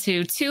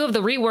onto 2 of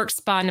the reworked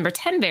Spawn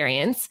 #10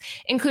 variants,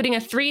 including a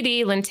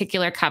 3D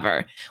lenticular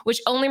cover, which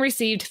only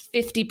received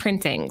 50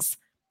 printings.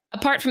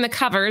 Apart from the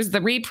covers,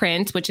 the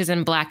reprint, which is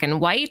in black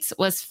and white,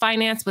 was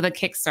financed with a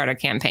Kickstarter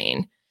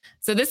campaign.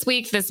 So this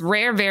week, this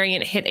rare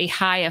variant hit a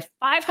high of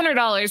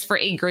 $500 for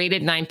a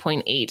graded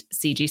 9.8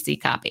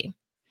 CGC copy.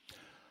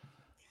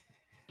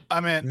 I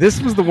mean, This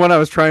was the one I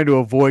was trying to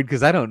avoid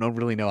because I don't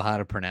really know how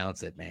to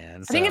pronounce it,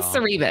 man. I think it's So-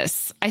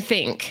 Cerebus. I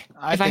think.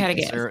 I if I think had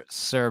to it's guess.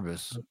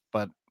 Cerebus,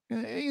 but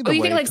either Oh,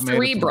 you way, think like tomato,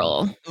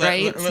 cerebral,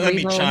 right? Let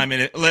me Cerebral. chime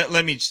in.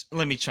 Let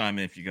me chime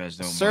in if you guys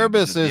don't mind. Cerebus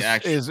because the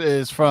actual-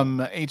 is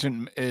from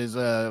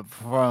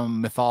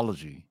from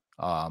mythology.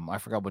 I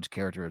forgot which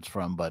character it's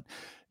from, but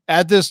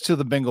add this to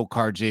the bingo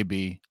card,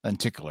 JB.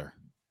 Lenticular.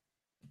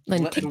 The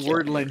Lenticular.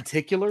 word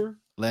lenticular.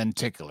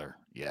 Lenticular.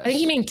 Yes. I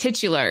think you mean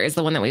titular is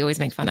the one that we always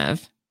make fun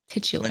of.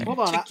 Titular. Hold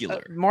on,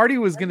 Lenticular. Marty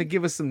was going to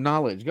give us some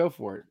knowledge. Go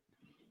for it.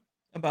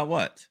 About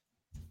what?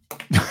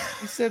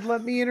 You said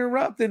let me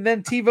interrupt, and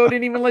then TiVo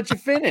didn't even let you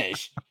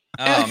finish.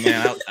 Oh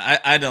man,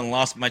 I done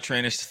lost my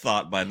train of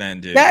thought by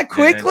then, dude. That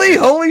quickly?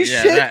 Holy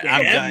shit!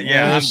 I'm man. done.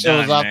 Yeah, I'm this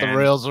show's done, off the man.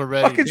 rails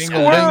already. Fucking Bingo,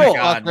 squirrel.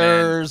 God, man.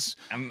 fuckers.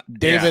 I'm-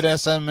 David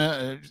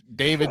yeah.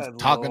 David Good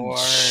talking Lord.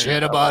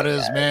 shit Oh about my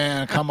his God.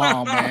 man. Come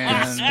on,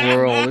 man.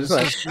 Squirrel. It's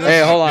like,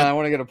 hey, hold on. I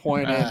want to get a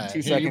point in.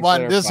 2 seconds. You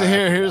want later, this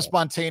fire. here's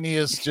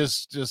spontaneous,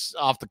 just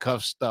off the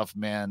cuff stuff,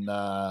 man.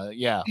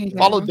 Yeah. There you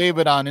Follow go.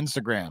 David on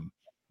Instagram.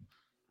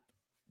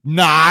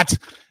 Not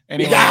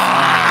anyway.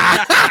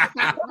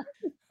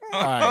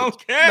 All right.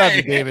 Okay. Love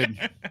you,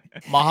 David.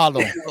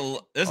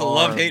 Mahalo. There's a Or-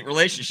 love-hate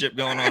relationship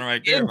going on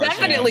right there. It my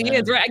friend. definitely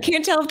is, right? I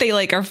can't tell if they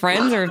like are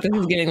friends or if this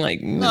is getting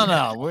like.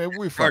 No,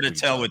 we fuck Hard to with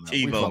each tell other, with man.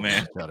 We TiVo, fuck with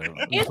man. each other. We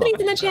fuck Anthony's with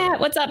in the each other. chat.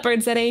 What's up,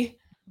 Bird City?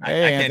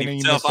 Hey, I can't Anthony, even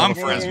you tell if missed all I'm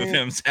the friends fun. with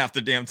him half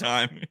the damn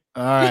time.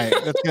 All right,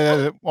 let's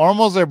get we're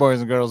almost there, boys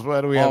and girls.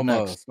 What do we have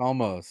next?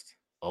 Almost.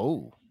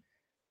 Oh,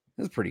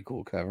 This is a pretty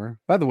cool cover.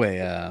 By the way,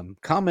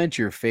 comment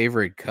your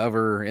favorite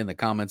cover in the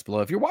comments below.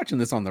 If you're watching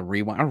this on the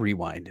rewind, our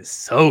rewind is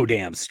so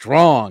damn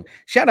strong.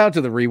 Shout out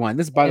to the rewind.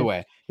 This, by the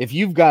way, if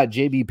you've got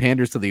JB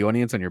Panders to the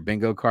audience on your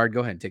bingo card, go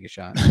ahead and take a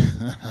shot.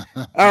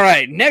 All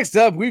right, next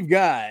up, we've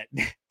got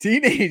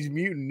Teenage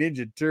Mutant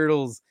Ninja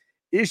Turtles,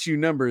 issue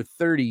number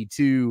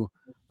 32,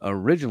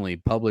 originally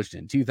published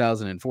in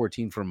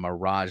 2014 from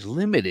Mirage,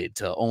 limited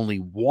to only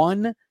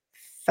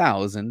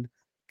 1,000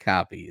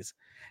 copies.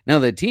 Now,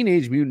 the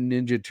Teenage Mutant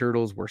Ninja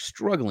Turtles were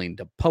struggling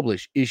to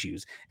publish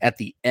issues at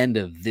the end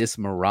of this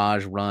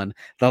Mirage run.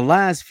 The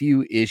last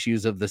few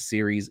issues of the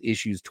series,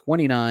 issues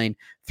 29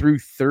 through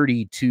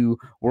 32,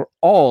 were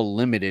all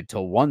limited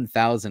to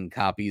 1,000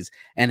 copies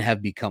and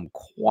have become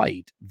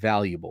quite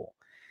valuable.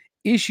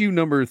 Issue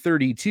number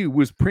 32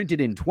 was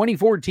printed in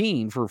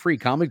 2014 for Free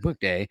Comic Book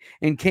Day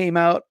and came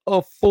out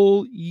a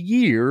full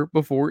year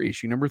before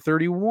issue number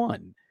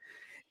 31.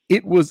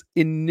 It was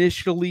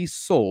initially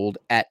sold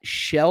at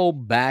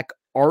Shellback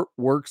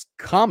Artworks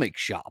Comic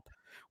Shop,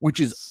 which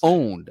is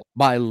owned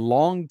by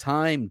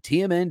longtime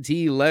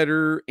TMNT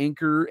letter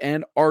inker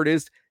and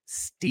artist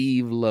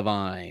Steve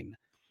Levine.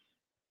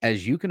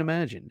 As you can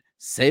imagine,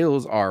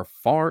 sales are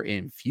far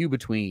and few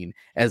between,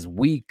 as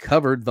we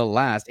covered the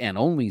last and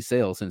only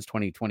sale since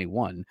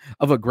 2021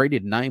 of a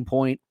graded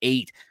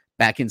 9.8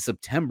 back in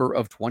September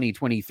of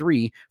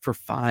 2023 for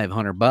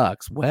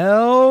 $500.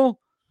 Well,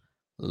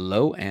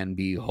 lo and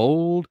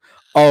behold,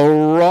 a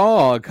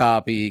raw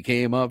copy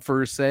came up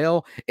for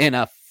sale, and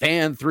a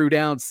fan threw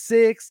down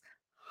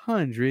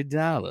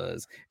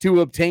 $600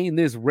 to obtain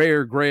this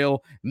rare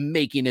grail,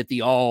 making it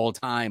the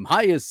all-time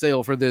highest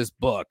sale for this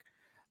book.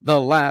 The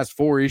last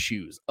 4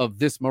 issues of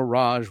this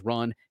Mirage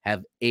run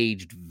have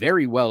aged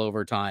very well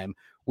over time.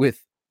 Good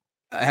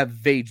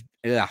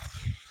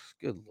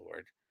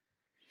Lord.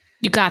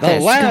 You got The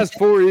this. last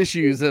 4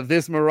 issues of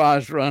this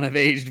Mirage run have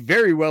aged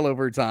very well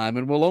over time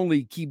and will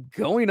only keep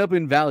going up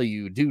in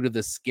value due to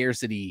the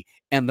scarcity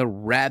and the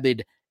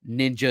rabid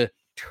Ninja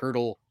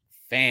Turtle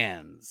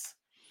fans.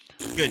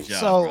 Good job,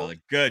 So- brother.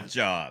 Good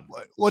job.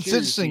 what's Cheers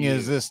interesting to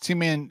is you. this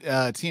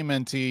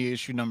TMNT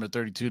issue number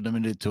 32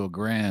 limited to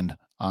 $1,000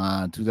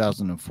 on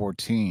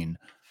 2014.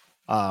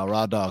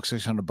 Raw Dog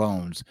 600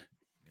 Bones.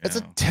 It's a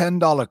Yeah.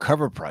 $10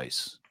 cover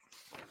price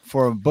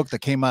for a book that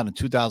came out in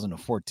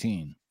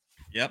 2014.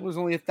 Yep. There was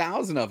only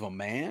 1,000 of them,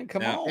 man.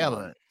 Come Yeah. on. Yeah,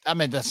 but I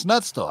mean that's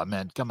nuts though. I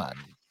mean, come on,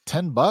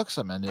 $10.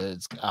 I mean,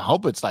 I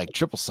hope it's like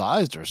triple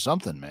sized or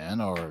something,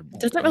 man. Or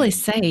Doesn't really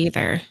say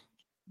either.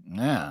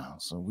 Yeah,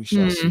 so we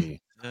shall Hmm.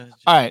 see. All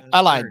right, I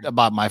lied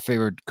about my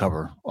favorite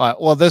cover.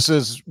 Well, this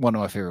is one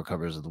of my favorite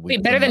covers of the week.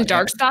 Wait, better than But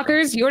my-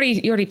 Darkstalkers? You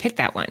already picked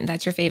that one.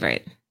 That's your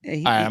favorite. Yeah,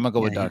 All right, I'm gonna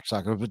go with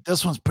Darkstalker, but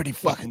this one's pretty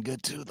fucking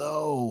good too,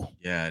 though.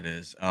 Yeah, it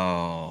is.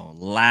 Oh,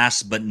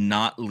 last but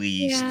not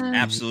least, Yeah.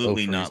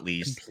 absolutely Gopher not is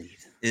least, complete.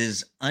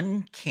 is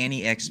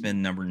Uncanny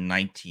X-Men number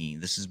 19.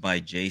 This is by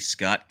J.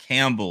 Scott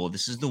Campbell.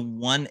 This is the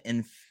 1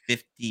 in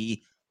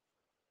 50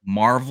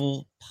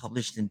 Marvel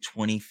published in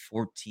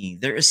 2014.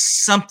 There is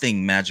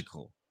something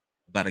magical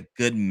about a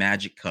good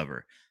magic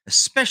cover,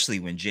 especially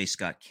when J.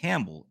 Scott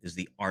Campbell is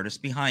the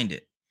artist behind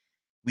it.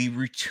 We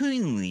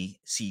routinely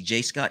see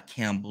J. Scott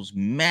Campbell's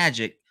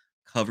magic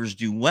covers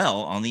do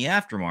well on the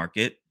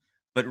aftermarket,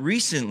 but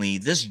recently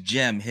this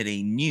gem hit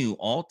a new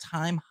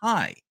all-time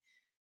high.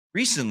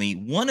 Recently,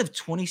 one of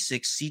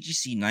 26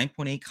 CGC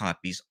 9.8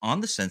 copies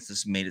on the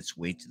census made its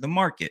way to the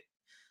market,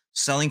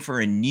 selling for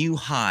a new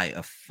high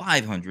of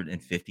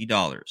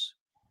 $550.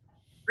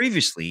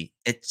 Previously,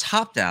 it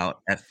topped out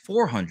at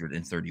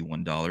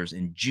 $431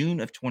 in June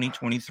of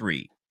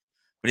 2023,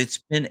 but it's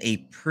been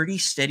a pretty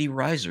steady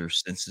riser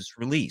since its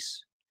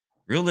release.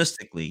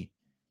 Realistically,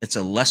 it's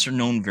a lesser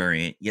known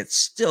variant, yet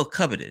still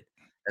coveted,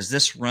 as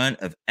this run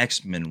of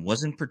X-Men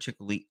wasn't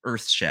particularly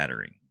earth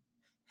shattering.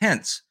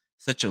 Hence,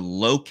 such a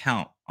low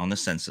count on the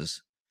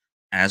census,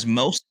 as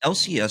most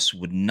LCS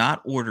would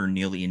not order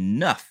nearly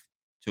enough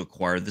to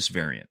acquire this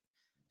variant.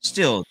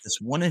 Still, this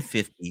 1 in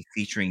 50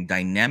 featuring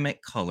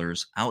dynamic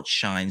colors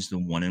outshines the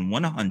 1 in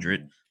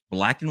 100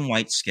 black and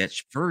white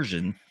sketch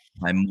version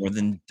by more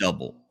than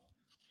double.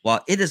 While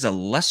it is a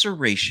lesser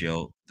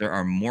ratio, there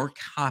are more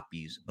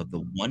copies of the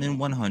 1 in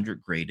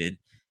 100 graded,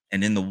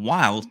 and in the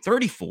wild,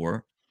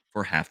 34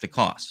 for half the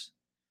cost.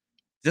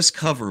 This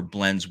cover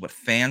blends what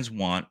fans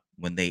want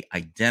when they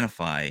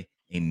identify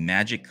a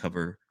magic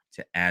cover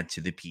to add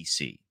to the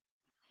PC.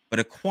 But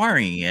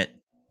acquiring it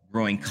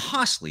growing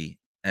costly,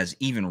 as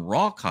even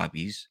raw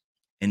copies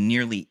in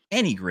nearly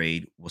any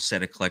grade will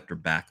set a collector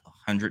back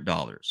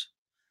 $100.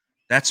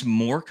 That's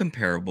more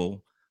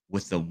comparable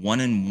with the 1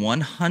 in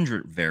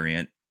 100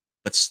 variant,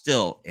 but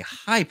still a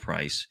high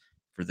price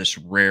for this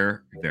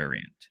rare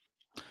variant.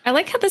 I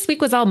like how this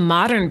week was all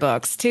modern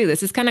books too.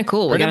 This is kind of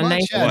cool. We Pretty got a much,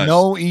 nice yeah.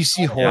 No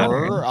EC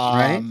horror,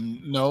 right?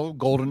 No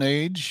Golden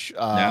Age.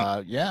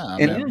 Yeah, I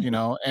And- mean, you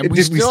know, and Did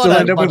we still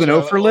had end a up with an bunch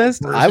of Ofer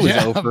list? I was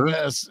yeah,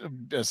 Ofer.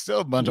 there's still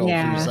a bunch of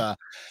Yeah. Ofers.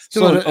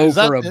 Still an is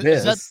that, Ofer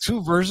is that abyss.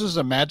 2 versions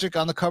of Magic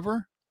on the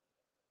cover,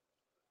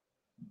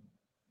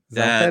 Is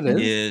that what that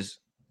is? is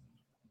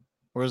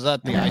or is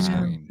that the Ice Uh,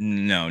 Queen?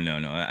 no.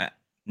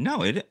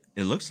 No, it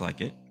looks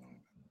like it.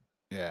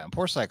 Yeah, and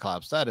poor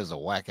Cyclops. That is a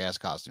whack ass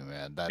costume,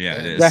 man. That Yeah,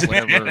 it that is.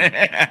 Whatever.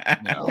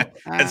 know.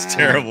 That's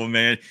terrible,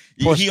 man.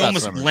 Poor He Scott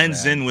almost Summers,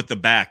 blends man. in with the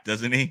back,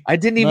 doesn't he? I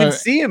didn't even No.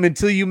 see him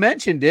until you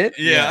mentioned it.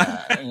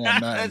 Yeah, Yeah, no,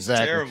 that's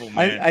exactly. terrible,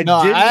 man. I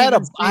No, didn't I had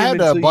even a see I him had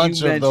until a you bunch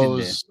of mentioned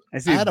those. it. I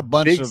see I had a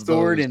bunch big of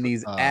sword those, and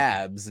these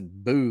abs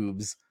and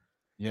boobs.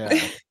 Yeah.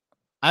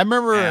 I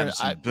remember Abs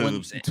and when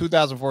boobs.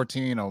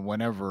 2014 or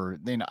whenever,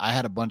 I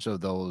had a bunch of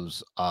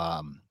those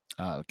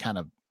kind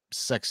of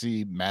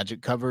sexy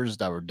Magic covers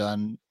that were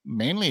done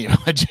mainly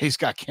by J.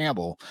 Scott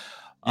Campbell.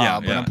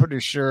 But I'm pretty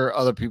sure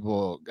other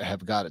people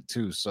have got it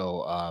too.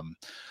 So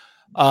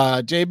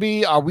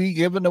JB, are we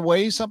giving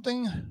away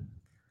something?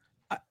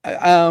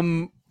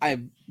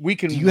 We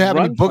can Do you have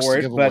any run books for to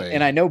it, give but away?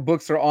 and I know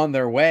books are on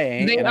their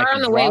way. They and I are can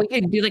on the way. drop-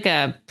 We could do like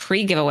a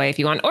pre-giveaway if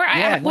you want. Or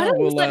Yeah, why don't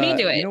you just let me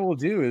do it? You know what we'll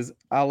do is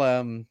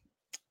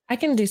I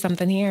can do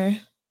something here.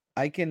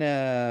 I can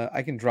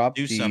drop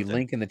Do the something.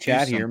 link in the Do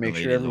chat here. something, Make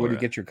sure Lady everybody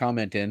Laura. gets your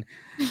comment in.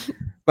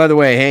 By the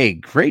way, hey,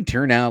 great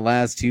turnout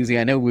last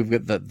Tuesday. I know we've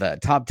got the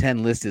top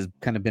 10 list has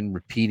kind of been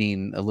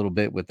repeating a little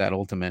bit with that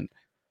Ultimate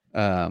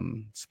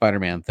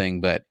Spider-Man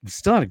thing, but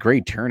still had a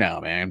great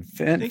turnout, man.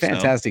 think so.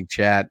 Fantastic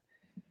chat.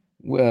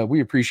 We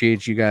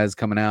appreciate you guys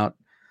coming out,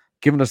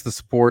 giving us the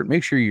support.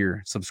 Make sure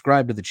you're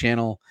subscribed to the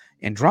channel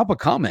and drop a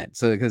comment.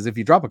 So, because if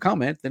you drop a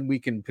comment, then we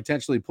can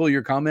potentially pull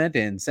your comment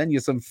and send you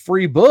some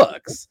free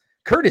books,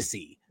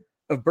 courtesy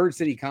of Bird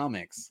City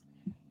Comics.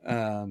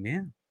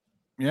 Yeah.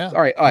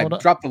 All right. I Hold on.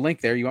 dropped the link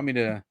there. You want me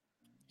to?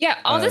 Yeah,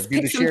 I'll just do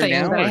pick the share something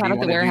now, that or I do have you at the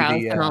wanna do warehouse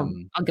the,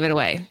 and I'll give it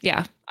away.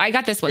 Yeah, I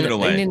got this one. Give it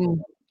away. And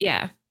then,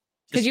 yeah,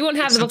 because Just you won't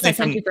have pick the books I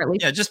something sent you for at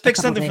least. Yeah, just a pick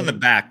couple something from the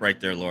days. back right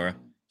there, Laura.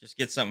 Just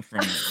get something from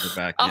the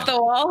back. Off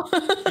the wall.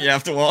 Yeah,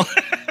 off the wall.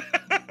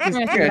 That's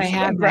what I just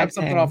have grab back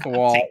something there. off the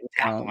wall. Take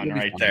that one You'll be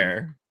right fine.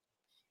 there.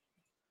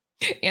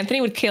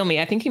 Anthony would kill me.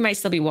 I think he might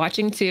still be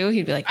watching too.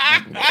 He'd be like,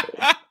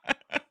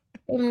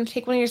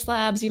 take one of your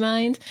slabs, you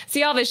mind?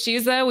 See all of his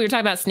shoes though? We were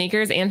talking about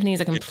sneakers.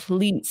 Anthony's a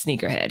complete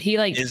sneakerhead. He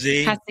like Is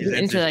he? has to Is get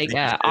that into his like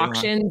sneakers too, huh?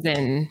 auctions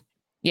and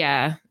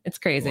yeah, it's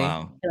crazy.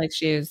 Wow. He likes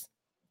shoes.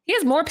 He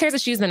has more pairs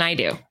of shoes than I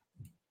do.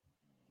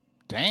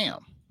 Damn.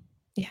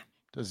 Yeah.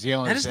 Does he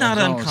only That is have not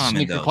his own uncommon,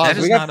 sneaker though. closet? That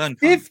is We not got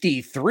uncommon.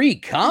 53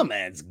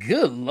 comments.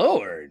 Good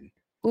Lord.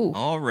 Ooh.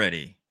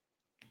 Already.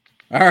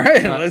 All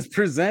right, let's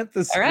present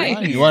the All right.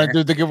 screen You want to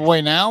here. do the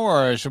giveaway now,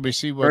 or should we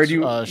see Or what's do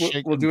you,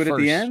 shaking we'll do it at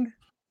the first? end?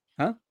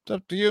 It's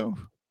up to you.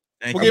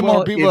 Thank We'll you. get more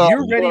Well, people. if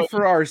you're ready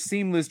for our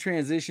seamless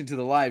transition to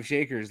the live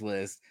shakers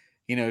list,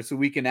 so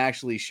we can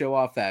actually show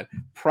off that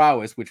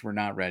prowess, which we're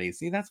not ready.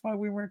 See, that's why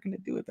we weren't going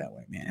to do it that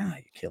way, man.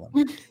 You're killing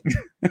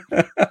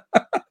me.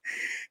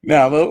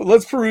 Now,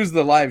 let's peruse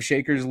the live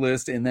shakers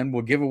list, and then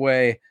we'll give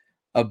away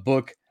a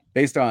book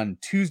based on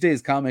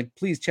Tuesday's comment.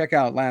 Please check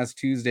out last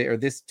Tuesday or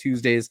this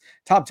Tuesday's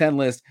top 10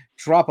 list.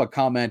 Drop a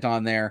comment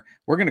on there.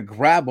 We're going to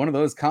grab one of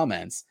those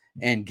comments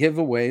and give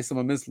away some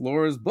of Miss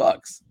Laura's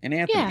books and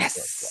Anthony's books.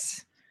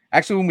 Yes.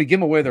 Actually, when we give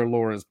them away, they're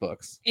Laura's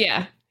books.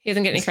 Yeah. He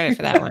doesn't get any credit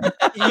for that one.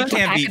 You can't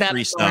Pack beat it up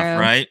free stuff, tomorrow.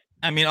 right?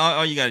 I mean,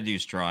 all you got to do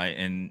is try,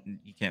 and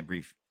you can't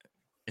brief.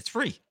 It's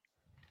free.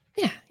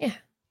 Yeah. Yeah.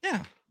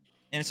 Yeah.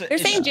 And They're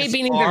saying JB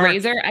needs a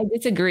razor. I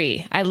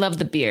disagree. I love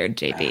the beard,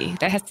 JB.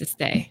 That has to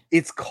stay.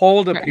 It's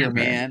cold up here, Forever.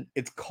 man.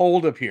 It's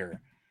cold up here.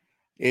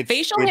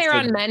 Facial hair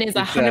on men is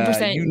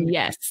 100%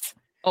 yes.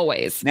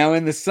 Always. Now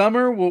in the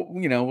summer,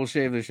 we'll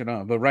shave this shit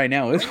off. But right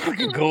now, it's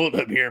fucking cold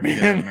up here, Yeah,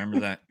 man. remember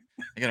that.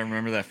 I gotta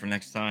remember that for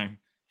next time.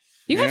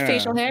 You have Yeah.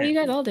 facial hair. You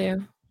guys all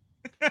do.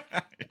 All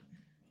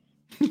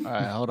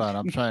right, hold on.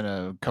 I'm trying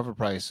to.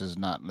 CovrPrice is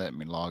not letting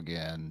me log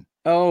in.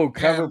 Oh,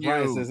 Damn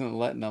CovrPrice you. isn't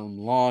letting them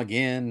log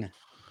in.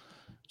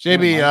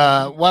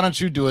 JB, why don't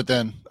you do it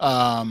then?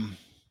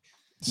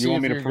 You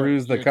want me to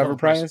peruse the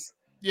CovrPrice?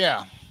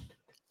 Yeah,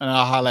 and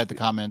I'll highlight the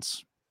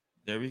comments.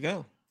 There we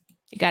go.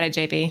 You got it,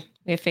 JP.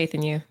 We have faith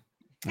in you.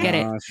 Get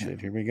it. Oh shit!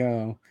 Here we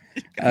go.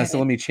 Got So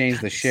it. let me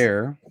change the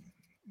share.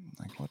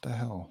 Like, what the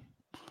hell?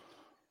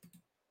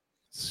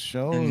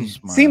 Shows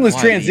my Seamless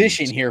Why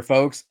transition these- here,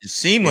 folks.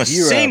 Seamless, If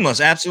you're a-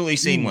 seamless, absolutely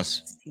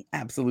seamless.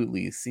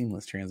 Absolutely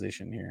seamless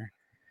transition here.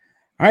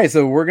 All right,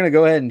 so we're gonna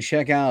go ahead and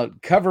check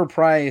out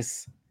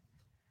CovrPrice.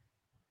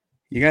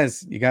 You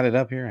guys, you got it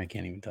up here? I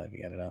can't even tell if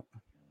you got it up.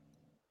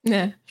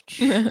 Yeah.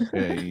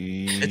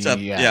 It's up.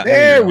 Yeah.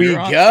 There we You're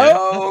on.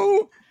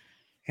 go.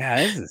 Yeah,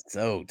 this is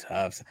so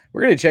tough.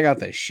 We're gonna check out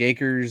the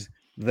Shakers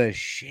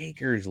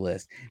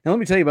list. Now, let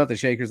me tell you about the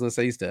Shakers list.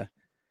 I used to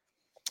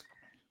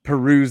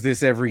peruse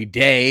this every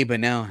day, but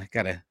now I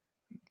gotta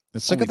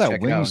Let's look only at that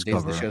check it out on wings days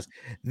of the cover. shows.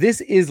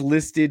 This is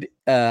listed.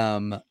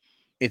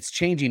 It's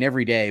changing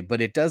every day,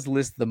 but it does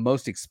list the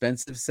most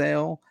expensive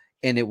sale,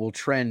 and it will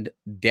trend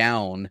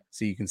down,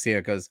 so you can see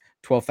it goes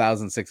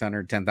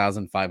 12,600,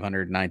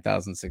 10,500,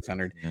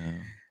 9,600. Yeah.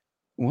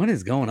 What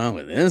is going on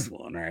with this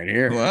one right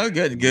here? Well,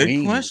 good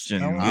Wings.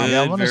 question.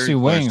 I want to Good see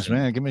wings,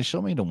 question. man.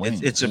 Show me the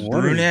wings. It's a What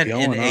is brunette in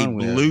going a on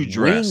with blue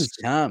dress. Wings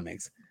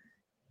Comics.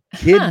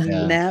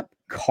 Kidnap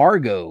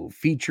Cargo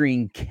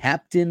featuring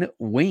Captain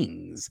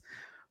Wings.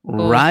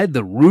 Ride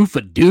the Roof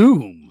of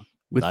Doom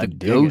with I the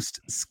dig it. Ghost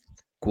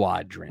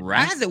Squadron.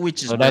 Ride the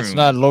Witch's So that's Broom.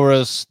 not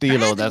Laura Stilo.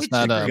 Ride the That's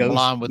not Witch's a Broom.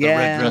 blonde with a Yeah.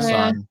 red dress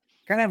Yeah. on.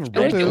 Kind of have a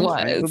I red wish it dress,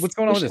 right? was. What's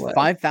going on with Wish this? it was.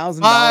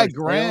 $5,000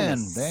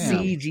 $5,000, damn.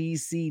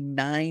 CGC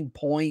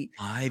 9.6.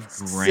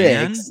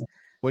 $5,000.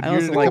 What I year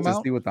also did it like come to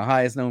out? see what the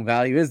highest known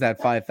value is.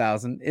 That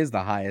 5,000 is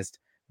the highest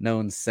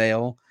known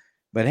sale.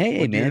 But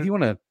hey, What man, year? if you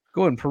want to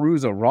go and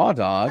peruse a raw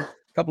dog, a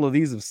couple of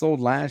these have sold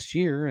last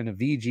year in a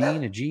VG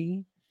and a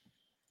G.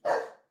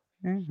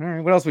 All right,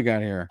 what else we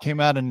got here? Came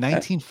out in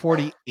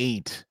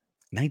 1948.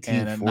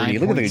 1940.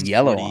 Look at the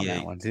yellow on 9.48.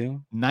 that one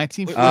too. What are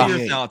your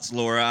 1948. thoughts,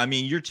 Laura? I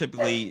mean, you're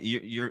typically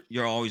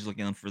you're always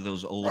looking for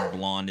those old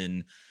blonde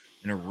and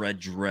in a red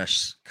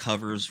dress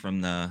covers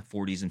from the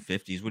 40s and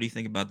 50s. What do you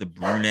think about the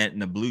brunette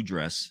and the blue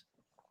dress?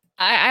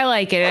 I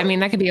like it. I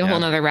mean, that could be a Yeah.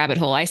 whole nother rabbit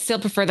hole. I still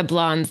prefer the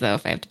blondes, though,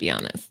 if I have to be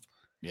honest.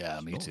 Yeah,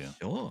 me too.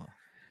 Sure.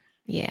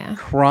 Yeah.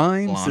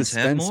 Crime Blondes have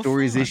Suspense more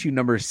Stories fun. issue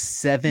number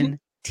 17.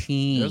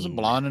 There's a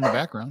blonde in the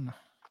background.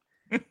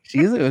 She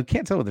is. I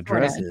can't tell what the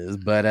dress is,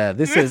 but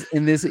this says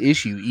in this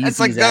issue, That's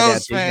like EC's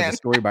Ghost, adaptation of a man.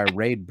 story by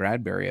Ray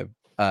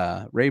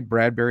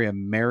Bradbury,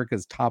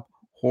 America's top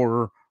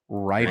horror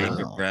writer.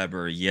 Raymond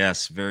Bradbury,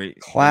 yes, very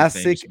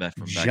Classic famous back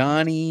from back-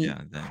 Johnny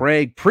yeah, that-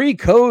 Craig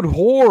pre-code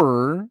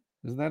horror.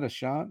 Is that a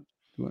shot?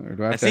 Or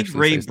do I have to think actually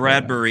Ray say slow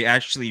down? Bradbury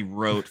actually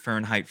wrote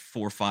Fahrenheit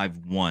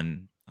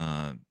 451.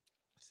 I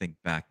think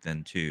back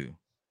then too.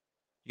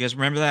 You guys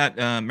remember that?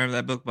 Remember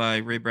that book by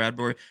Ray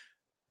Bradbury?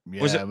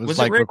 Yeah, Was it it- was was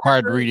it like Ray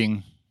required Bradbury?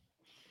 reading.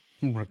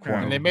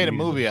 Required And they made a reading.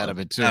 movie out of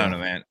it too. I don't know,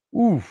 man.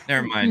 Oof.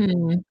 Never mind.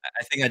 Hmm.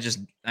 I think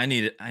I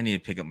need to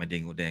pick up my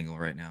dingle dangle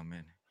right now,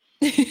 man.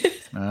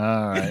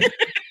 All right.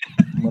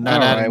 We're All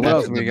not adding right, what that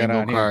else to we the got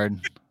bingo on here? card.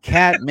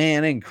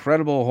 Catman,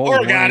 Incredible Hulk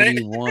Or got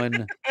it.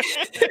 181.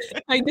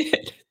 I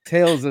did.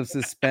 Tales of Oh,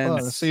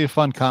 Suspense. let's see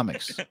fun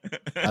comics.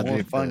 I More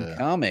think fun the-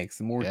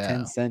 comics, more yeah.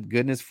 10-cent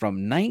goodness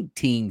from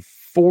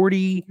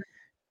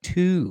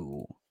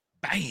 1942.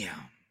 Bam.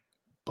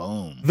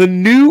 Boom. The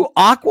new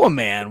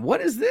Aquaman.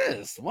 What is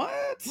this? What?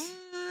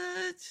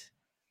 What?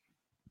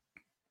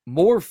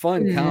 More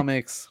fun Hmm.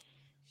 comics.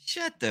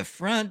 Shut the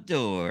front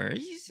door. Are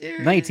you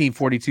serious?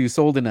 1942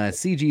 sold in a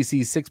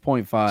CGC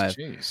 6.5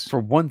 Jeez.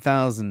 for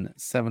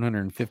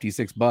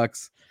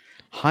 $1,756.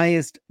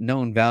 Highest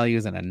known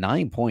values and a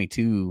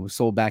 9.2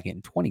 sold back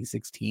in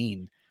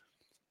 2016.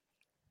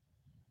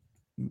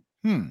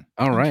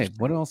 All right.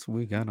 What else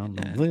we got on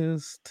the Yeah.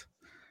 list?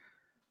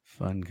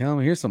 Fun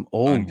comic. Here's some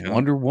old comic.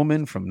 Wonder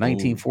Woman from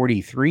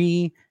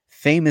 1943.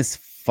 Famous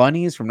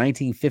Funnies from Damn,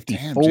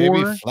 1954.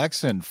 JB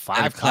flexing That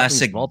five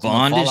classic copies of Ultimate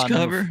bondage Fallout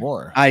number cover?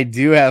 4. I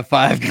do have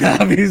 5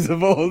 copies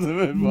of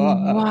Ultimate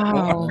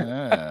Wow.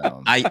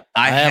 Damn. I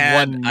have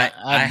had one. I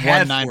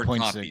had had 4 9.6.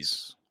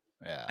 copies.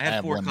 Yeah, I had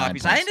have 4 one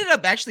copies. 9.6. I ended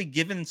up actually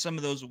giving some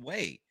of those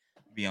away,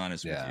 to be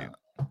honest with Yeah.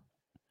 you.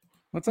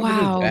 What's up with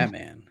this Wow.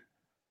 Batman?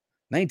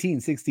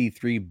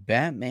 1963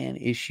 Batman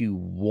issue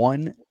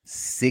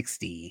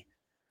 160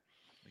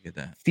 Look at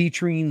that.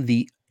 featuring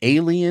the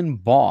alien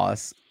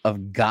boss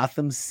of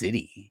Gotham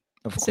City.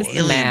 Of It's course.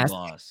 just- mask.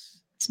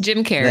 boss. It's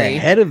Jim The Carrey.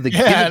 head of the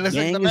Yeah, Gimmick looks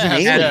like gang the is an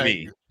mask. Had to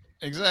alien.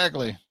 be.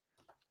 Exactly.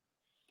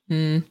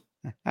 Hmm.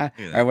 Look All at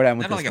right, what happened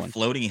with that this like one? a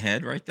floating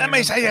head right there. Let me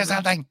on the say you cover?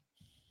 something.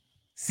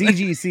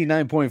 CGC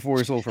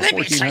 9.4 sold for Let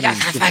me say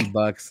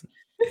 $1,450. something.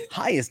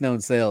 Highest known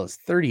sale is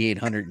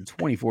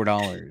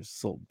 $3,824.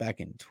 Sold back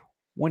in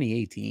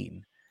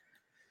 2018.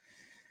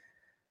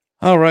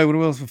 All right, what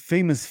else?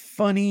 Famous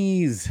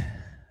Funnies.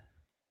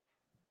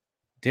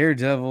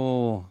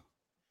 Daredevil,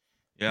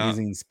 Yeah.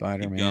 Amazing Keep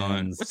Spider-Man.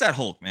 going. What's that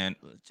Hulk, man?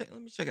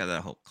 Let me check out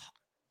that Hulk.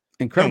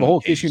 Incredible Come on,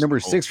 Hulk issue pages number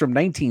of 6 from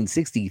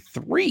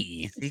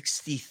 1963.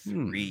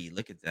 63.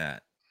 Look at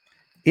that.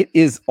 It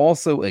is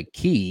also a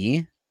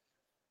key.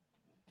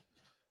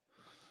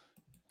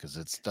 Because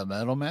it's the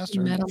Metal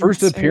Master.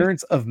 First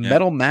appearance of Yeah.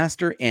 Metal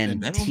Master and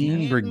Metal Team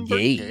Team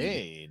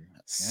Brigade.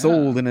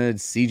 Sold in a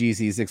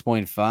CGC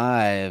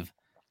 6.5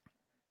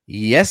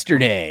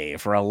 yesterday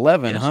for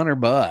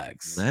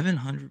 $1,100.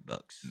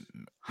 $1,100.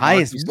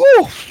 Highest.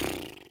 Marky's-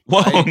 Whoa,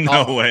 I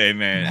no call- way,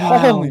 man.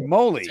 Holy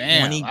moly.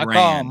 Damn, 20 I call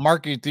grand.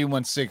 Marky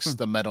 316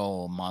 the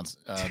Metal Monster.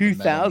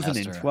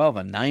 2012,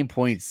 a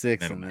 9.6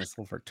 Metal in this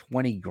one for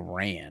 20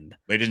 grand.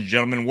 Ladies and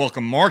gentlemen,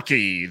 welcome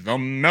Marky, the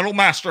Metal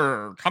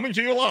Master, coming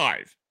to you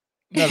live.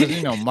 No,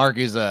 because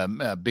Marky's a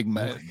big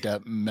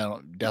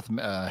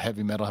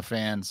heavy metal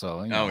fan.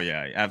 So Oh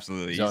yeah,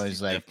 absolutely. He's always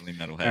He's like- definitely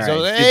metalhead. All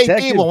So right, hey,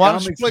 Detective Gable, why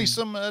don't you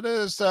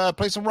Comics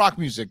play some rock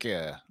music?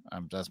 Yeah,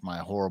 that's my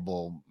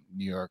horrible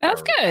New York.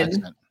 That's good.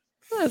 accent.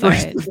 That's all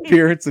First right.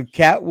 appearance of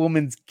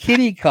Catwoman's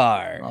kitty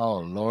car. Oh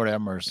Lord,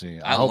 have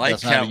mercy. I hope like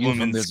that's not a Catwoman's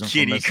euphemism for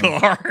kitty missing-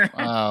 car.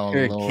 Oh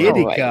Her Lord.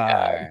 kitty Oh my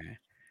car.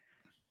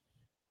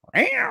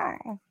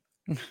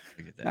 Look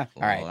at that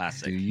All right.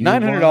 classic. Do you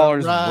 $900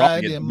 wanna rock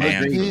ride get in my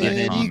banned for that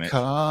kitty comment.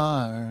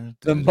 car?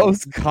 The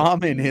most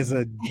common is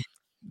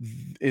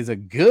a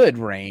good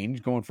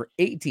range going for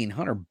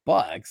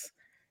 $1,800,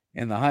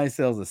 and the high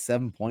sales is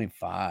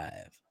 7.5.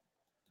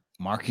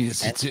 Marky is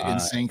That's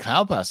insane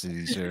cloud pasta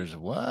these years.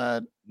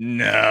 What?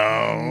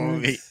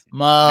 No.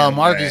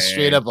 Marky's way.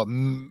 straight up a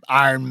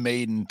Iron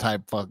Maiden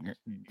type fucking.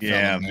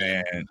 Yeah, fella,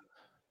 man.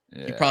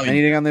 Yeah. You probably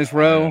Anything on this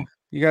row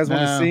you guys want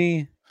to No.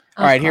 see?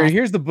 All right,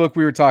 here's the book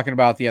we were talking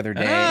about the other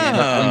day. And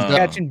I was Oh.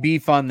 catching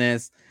beef on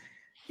this,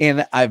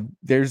 and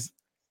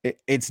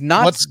it's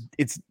not. What's-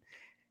 It's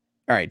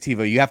all right,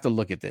 Tivo. You have to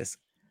look at this.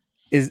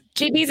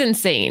 JB's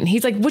insane.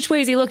 He's like, which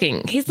way is he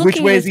looking? He's Which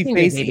looking way at is his he finger,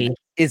 facing? baby.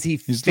 Is he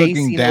He's looking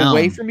facing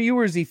away down. from you,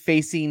 or is he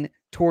facing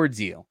towards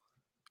you?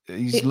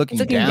 He's looking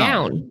down.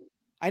 down.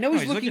 I know No,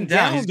 he's looking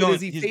down. He's but going-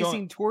 is he he's facing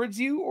going- towards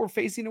you or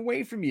facing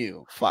away from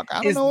you? Fuck, I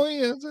don't Is- know.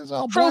 It's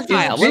all black.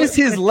 Profile. Is What this is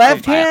his his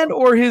left profile? hand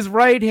or his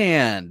right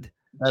hand?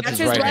 That's his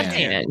left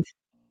hand.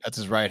 That's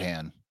his right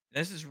hand.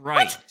 This is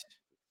right.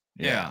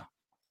 Yeah.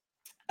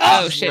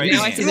 Oh, This is shit. right Now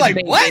I hand. see He's this like,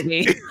 big what?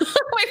 baby. wait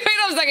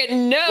a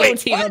second. No, Wait,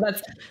 Timo, what?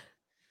 that's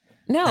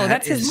no, That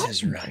that's his is left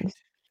his hand. right.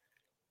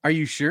 Are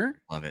you sure?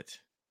 Love it.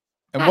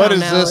 And I what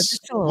don't is know, this? it's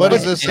just a What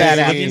is little- this? Bad He's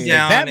Apple. looking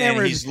down Batman and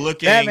was- he's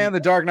looking. Batman: The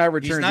Dark Knight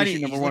Returns, not- issue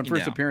he's number 1, looking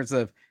first down. appearance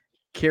of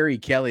Carrie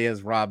Kelly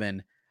as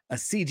Robin, a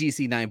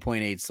CGC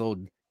 9.8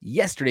 sold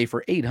yesterday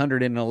for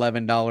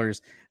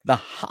 $811. The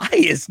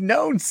highest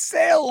known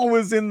sale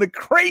was in the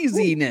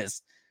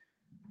craziness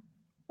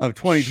of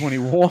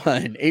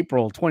 2021,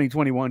 April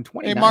 2021,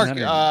 Hey, Mark,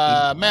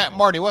 $2,980.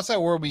 Marty, what's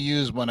that word we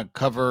use when a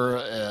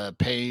cover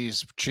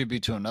pays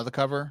tribute to another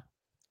cover?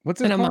 What's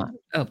it And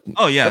called?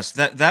 Oh yes,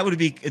 that would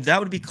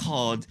be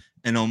called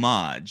an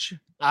homage.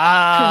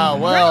 Ah,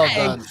 well Correct.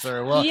 done,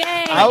 sir. Well, Yay.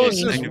 I was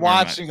Thank just you very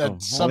watching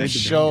much. some Oh,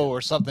 show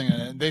or something,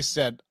 and they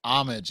said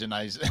homage, and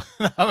I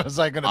was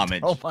like going to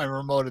Homage. throw my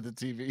remote at the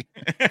TV.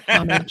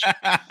 Homage.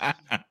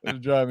 It was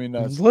driving me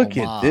nuts. Look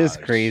at this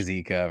Homage.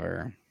 crazy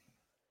cover.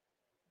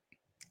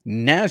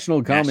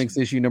 National Comics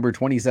issue number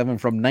 27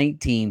 from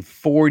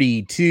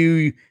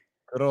 1942.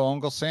 Good old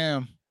Uncle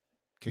Sam.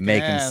 Kicking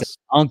Make him ass. say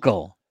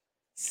Uncle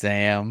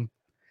Sam.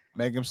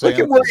 Make him say Look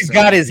at Uncle where he's Sam.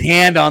 got his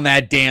hand on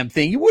that damn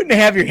thing. You wouldn't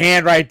have your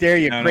hand right there,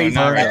 you No, crazy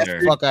not right bastard. there.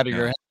 Get the fuck out of No.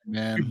 your head,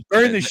 man.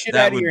 Burn the That- shit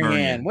that out of would your burn you.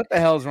 hand. What the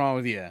hell's wrong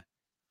with you?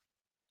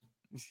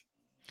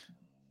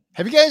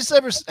 Have you guys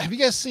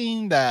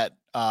seen that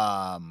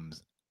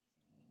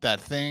that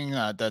thing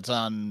that's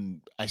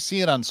on? I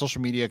see it on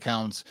social media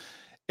accounts.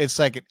 It's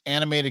like an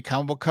animated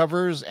comic book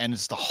covers, and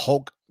it's the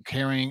Hulk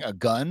carrying a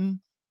gun.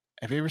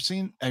 Have you ever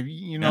seen?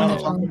 You know what I'm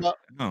No. talking about?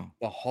 No.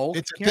 The Hulk.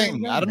 It's a carrying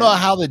thing. gun? I don't know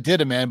how they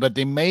did it, man, but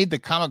they made the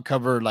comic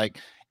cover like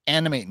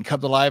animate and come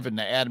to life, and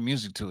they add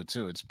music to it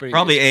too. It's pretty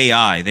Probably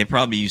AI. They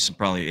probably use some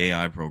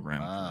AI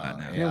program for that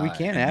now. Yeah, we Yeah,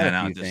 can and add then a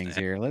I'll few just things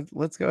add- here.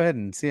 Let's go ahead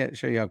and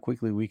show you how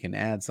quickly we can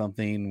add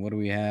something. What do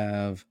we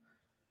have?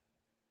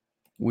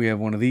 We have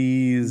one of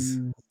these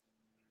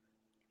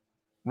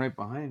right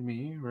behind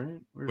me, right?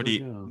 Where What did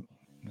do it you- go?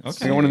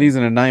 Okay. I got one of these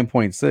in a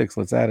 9.6.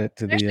 Let's add it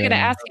to I'm actually the. gonna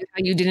ask you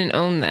how you didn't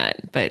own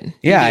that, but you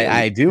Yeah, did.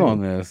 I do own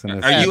this.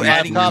 And Are you Yeah,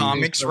 adding copies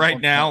comics for right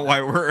one now time.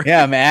 while we're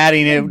Yeah, I'm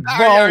adding it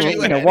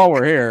while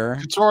we're here.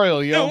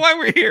 tutorial, No, yo. while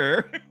we're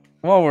here?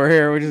 While we're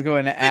here, we're just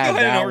going to Let add me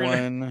go ahead that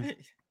and one. Let me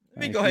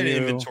Thank go ahead and you.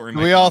 inventory. Do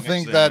my we all comics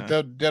think and, that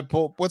the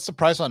Deadpool? What's the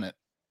price on it?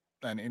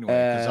 And anyway,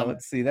 'cause I'm-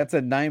 Let's see. That's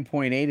a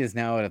 9.8 is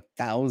now at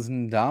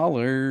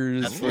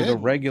 $1,000 That's for the it?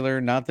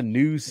 regular, not the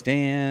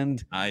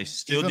newsstand. I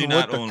still even do with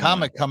not the own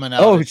comic one. coming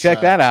out. Oh, it's,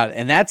 check that out.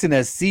 And that's in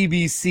a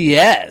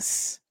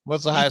CBCS.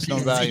 What's the highest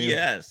known value?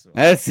 Yes.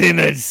 That's in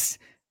a.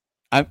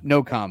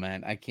 No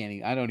comment. I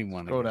can't. I don't even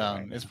want to Go there down.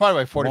 right It's now.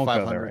 probably like I won't go there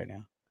 4,500. right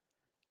now.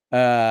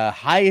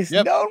 Highest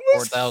Yep, known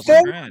was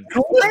 4,000.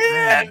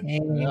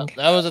 $4,000. Yeah,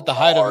 that was at the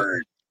height of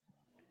it.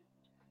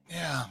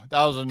 Yeah,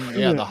 that was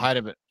the height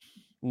of it.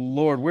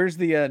 Lord, where's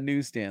the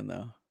newsstand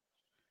though?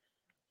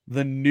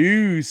 The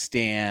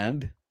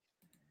newsstand.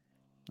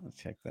 Let's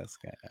check this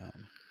guy out.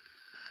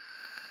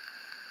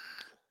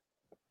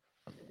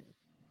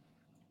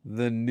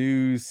 The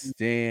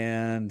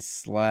newsstand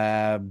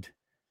slabbed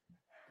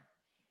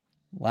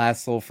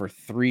last sold for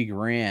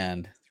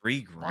 $3,000.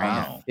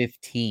 $3,000.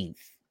 15th.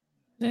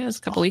 Yeah, it was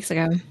a couple weeks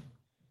ago.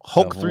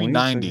 Hulk Couple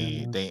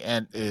 390. weeks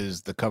ago.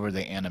 Is the cover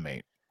they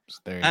animate. So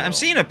there you I'm go.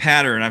 seeing a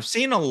pattern. I've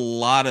seen a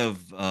lot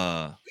of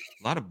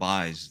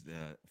buys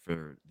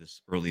for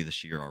this early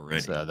this year already.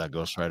 It's, that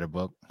Ghost Rider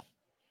book.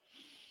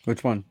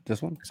 Which one?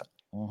 This one?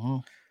 Mm-hmm.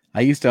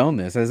 I used to own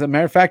this. As a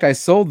matter of fact, I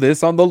sold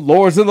this on the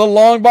Lords of the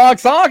Long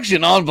Box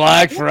auction on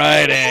Black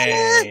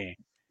Friday.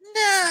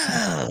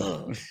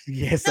 No.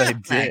 Yes, I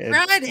did.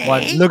 Friday.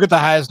 But look at the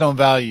highest known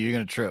value. You're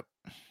gonna trip.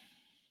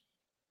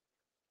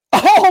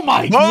 Oh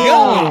my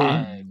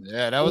god!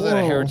 Yeah, that was at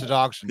a Whoa. heritage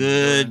auction.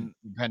 Good. During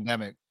the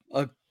pandemic.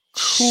 A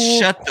cool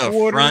Shut the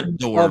quarter front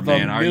door, of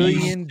man. $1 Are you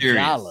million.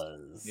 serious?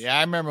 Yeah,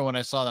 I remember when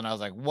I saw that. And I was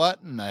like, "What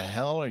in the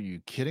hell? Are you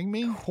kidding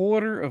me?"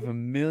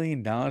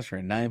 $250,000 for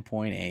a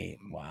 9.8.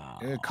 Wow.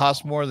 It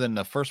costs more than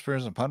the first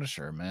appearance of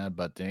Punisher, man.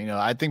 But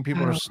I think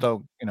people are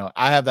stoked.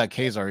 I have that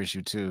Kazar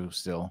issue too.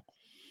 Still,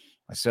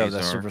 I still have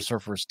that Kazar. Super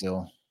Surfer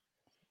still.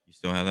 You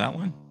still have that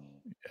one?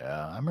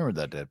 Yeah, I remember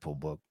that Deadpool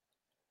book.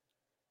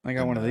 I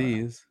got one of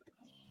these.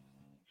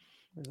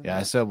 Yeah,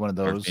 I still have one of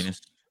Dark those.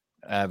 Phoenix.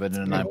 I have it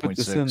in a I put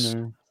this in 9.6.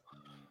 there.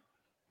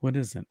 What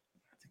is it?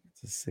 I think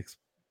it's a 6.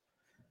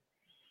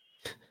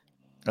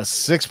 A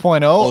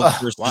 6.0. Oh,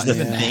 Ugh, versus why, the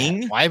yeah.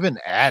 Thing? why even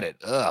add it?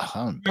 Ugh,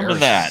 I'm Remember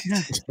embarrassed.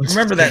 that?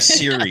 Remember that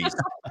series?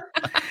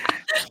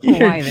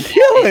 You're Why even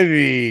killing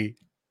me.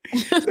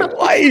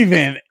 Why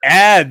even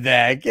add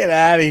that? Get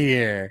out of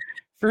here.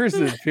 First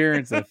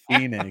appearance of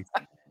Phoenix.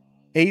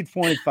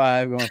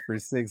 8.5 going for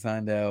 6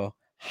 hundo.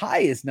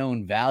 Highest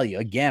known value.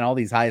 Again, all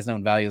these highest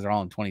known values are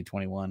all in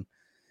 2021.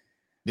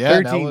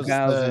 Yeah, that was the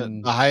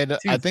 13,000, height.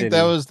 I think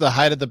that was the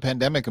height of the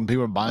pandemic, and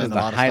people were That buying was a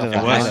the lot of height stuff. of the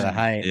It height was. of the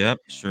height. Yep,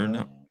 sure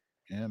enough.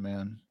 Yeah,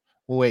 man.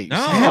 Well, wait. No.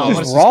 see- I have I this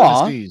want to see raw.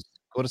 7 C's.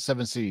 Go to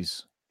 7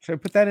 C's. Should I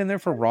put that in there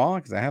for raw?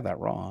 Because I have that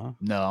raw.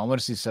 No, I want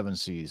to see 7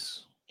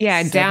 C's.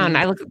 Yeah, down. 7.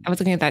 I was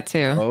looking at that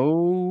too.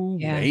 Oh,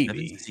 Yeah.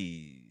 baby. Is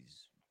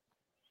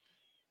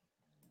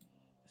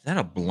that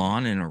a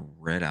blonde in a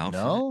red outfit?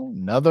 No,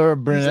 another These are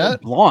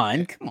brunette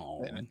blonde. Come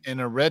on. in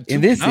a red.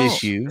 In two-piece. this No,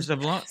 issue, there's a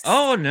blonde.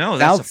 Oh no,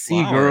 that's South a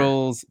Sea flower.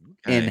 Girls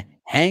Okay. in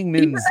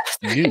Hangman's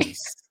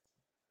Noose.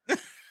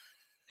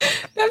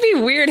 That'd be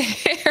weird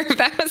hair if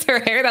that was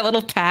her hair, that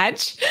little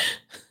patch.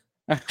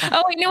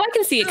 Oh, wait, no, I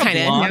can see it Is that a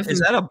kind blonde- of.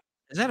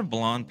 Is that a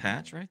blonde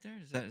patch right there?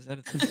 Is that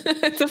a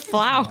It's a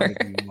flower.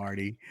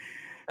 Marty.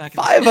 back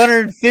in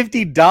the-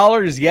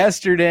 $550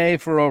 yesterday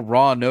for a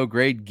raw no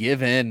grade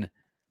given.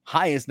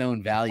 Highest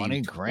known value.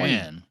 20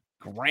 grand.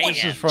 grand.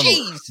 This is from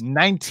Jeez.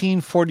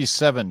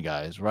 1947,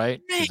 guys. Right?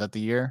 Is that the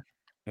year?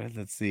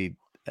 Let's see.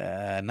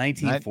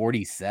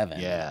 1947.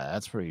 Yeah,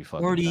 that's pretty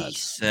fucking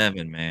nuts.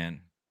 47,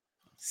 man.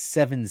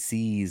 7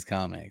 C's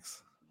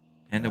comics.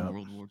 End of Yep.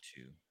 World War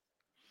II.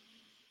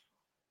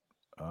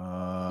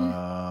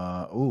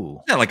 Ooh.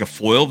 Is that like a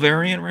foil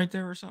variant right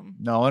there or something?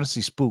 No, I want to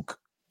see Spook.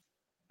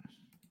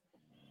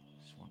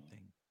 Just one thing.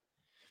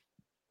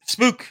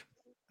 Spook.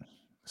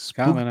 Spook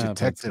Coming up, it's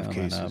detective coming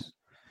cases. up.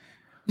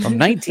 From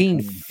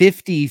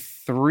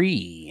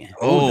 1953.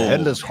 Oh, the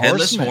Headless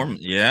Horseman. Horseman.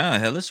 Yeah,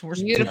 Headless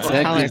Horseman. Beautiful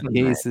Look colors. Detective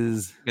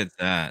cases. at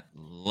that.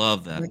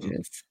 Love that. movie.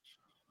 Gorgeous.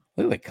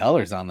 Look at the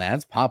colors on that.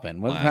 It's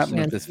popping. What Classic. happened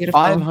Yeah, with it's this beautiful.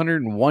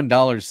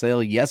 $501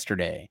 sale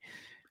yesterday?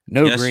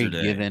 No grade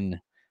Yesterday.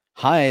 given.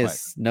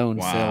 Highest known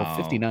sale, Wow.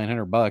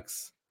 $5,900.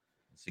 Once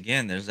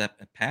again, there's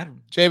that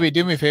pattern. JB,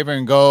 do me a favor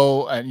and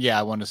go. And yeah,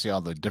 I want to see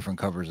all the different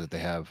covers that they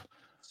have.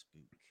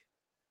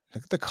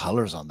 Look at the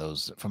colors on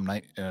those from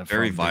night.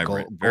 Very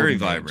vibrant. Very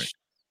vibrant.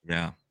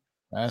 Yeah.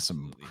 That's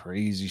some Absolutely.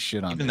 crazy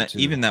shit on Even there that too.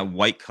 even that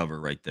white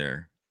cover right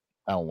there.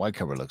 that white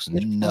cover looks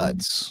Which one?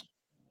 nuts.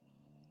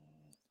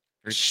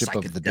 Very Ship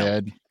of the psychedelic.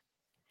 Dead.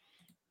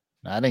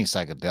 That ain't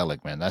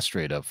psychedelic, man. That's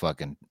straight up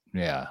fucking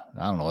yeah.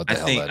 I don't know what the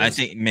hell that I is.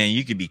 think, man,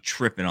 you could be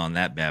tripping on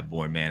that bad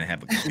boy, man, and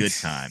have a good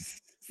time.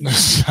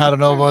 I don't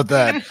know about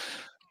that.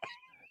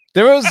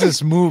 There was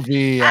this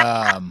movie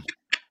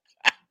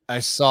I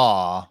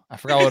saw. I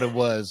forgot what it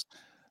was,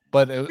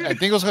 but I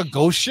think it was a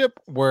Ghost Ship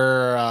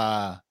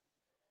where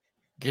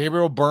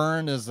Gabriel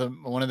Byrne is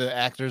one of the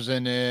actors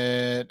in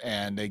it,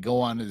 and they go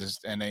on this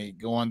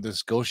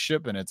ghost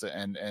ship, and it's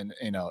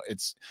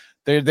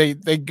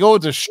they go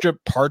to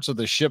strip parts of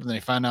the ship, and they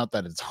find out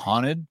that it's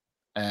haunted,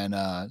 and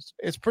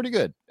it's pretty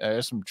good.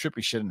 There's some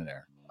trippy shit in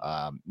there.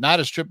 Not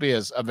as trippy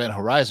as Event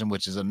Horizon,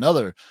 which is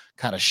another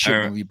kind of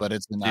shit movie, but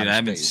it's in Dude, outer I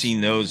haven't space. seen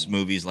those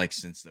movies like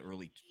since the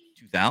early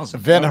 2000s.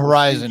 Event Oh,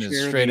 Horizon share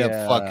is straight the,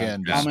 up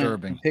fucking comment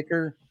disturbing.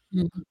 Picker.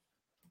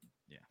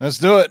 Let's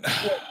do it.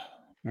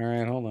 All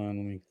right, hold on.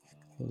 Let me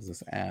close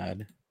this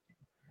ad.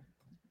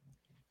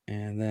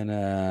 And then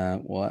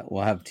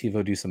we'll have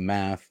TiVo do some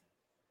math.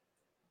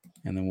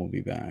 And then we'll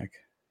be back.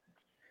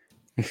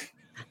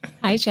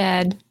 Hi,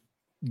 Chad.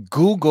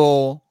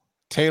 Google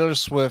Taylor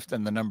Swift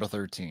and the number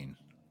 13.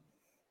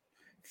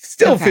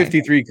 Still Okay.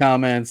 53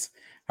 comments.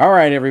 All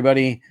right,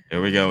 everybody.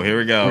 Here we go.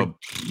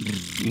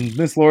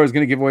 Miss Laura is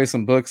going to give away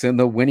some books, and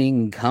the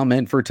winning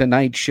comment for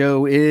tonight's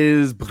show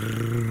is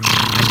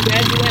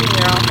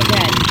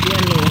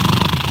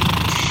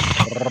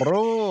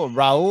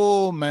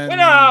Raul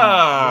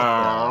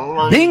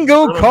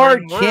bingo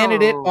card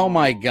candidate. Oh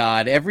my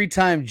God. Every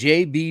time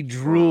JB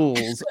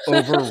drools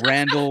over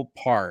Randall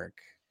Park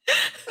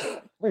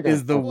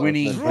is the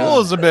winning. Drool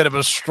is a bit of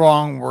a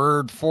strong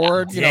word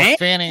for it. You know,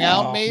 fanning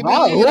out maybe.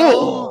 You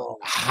know,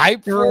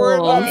 hype for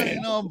it.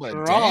 You know,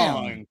 but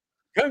damn.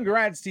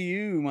 Congrats to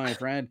you, my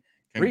friend.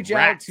 Reach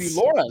out to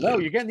Laura. No,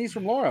 you're getting these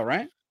from Laura,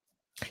 right?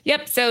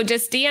 Yep. So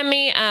just DM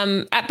me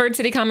at Bird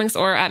City Comics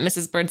or at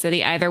Mrs. Bird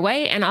City, either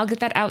way, and I'll get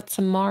that out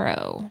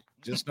tomorrow.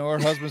 Just know her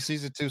husband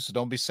sees it too, so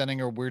don't be sending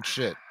her weird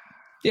shit.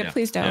 Yeah,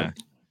 please don't. Yeah.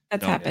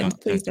 That's happened.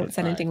 Please don't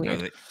send anything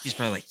weird. He's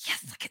probably like,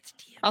 yes, look at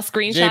the DM. I'll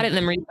screenshot it and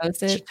then repost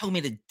She it. told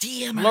me to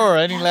DM her.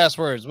 Laura, any last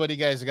words? What do you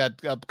guys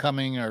got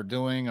upcoming or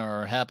doing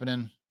or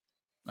happening?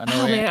 I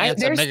know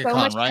Ant's at there's so MegaCon,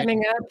 much right?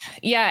 coming up.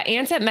 Yeah,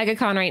 Ant's at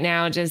MegaCon right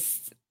now.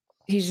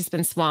 He's just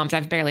been swamped.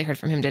 I've barely heard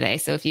from him today.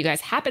 So if you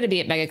guys happen to be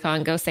at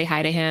MegaCon, go say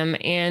hi to him.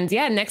 And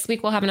yeah, next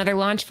week we'll have another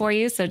launch for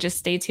you. So just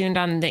stay tuned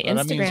on the Instagram.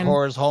 That means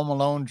Horace home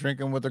alone,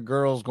 drinking with the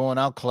girls, going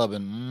out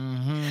clubbing.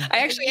 Mm-hmm. I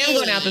actually am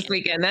going out this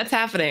weekend. That's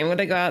happening. I'm going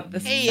to go out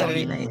this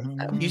Saturday night.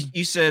 So.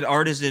 You said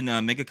Art is in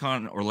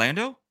MegaCon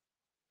Orlando?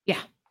 Yeah.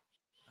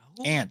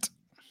 Ant.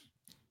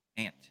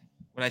 What'd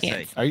I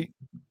say? Are you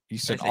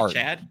said Did I say Art.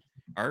 Chad?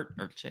 Art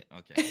or Chad?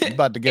 Okay. You're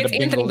about to get It's a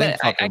bingo Anthony, link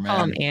but fucker, I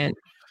call him man. Ant.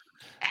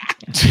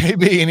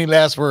 JB, any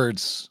last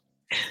words?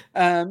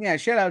 Yeah,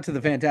 shout out to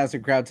the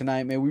fantastic crowd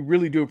tonight, man. We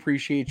really do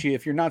appreciate you.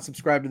 If you're not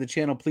subscribed to the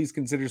channel, please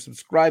consider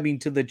subscribing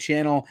to the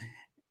channel.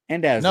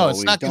 And as No, always,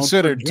 it's not don't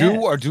considered forget-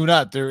 do or do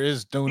not. There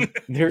is no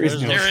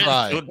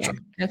try. Yeah,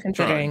 no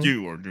considering.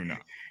 Do or do not.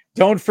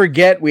 Don't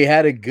forget, we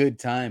had a good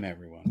time,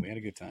 everyone. We had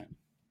a good time.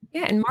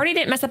 Yeah, and Marty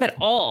didn't mess up at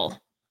all.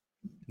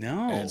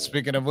 No. And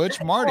speaking of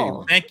which, Marty,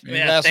 Thank any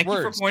last you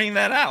words? for pointing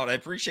that out. I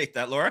appreciate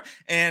that, Laura.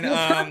 And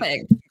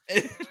Perfect.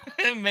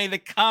 may the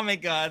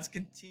comic gods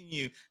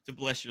continue to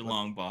bless your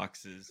long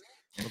boxes.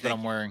 And Look what thank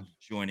I'm you wearing. for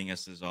joining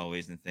us as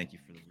always, and thank you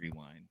for the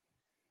rewind.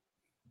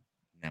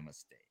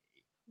 Namaste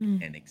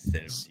and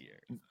Excelsior.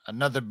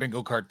 Another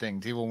bingo card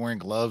thing. People wearing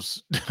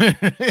gloves.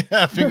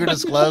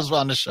 Fingerless gloves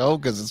on the show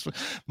because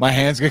my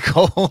hands get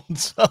cold.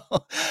 So,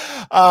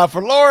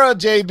 for Laura,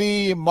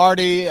 JB,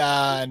 Marty,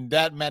 and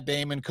that Matt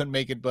Damon couldn't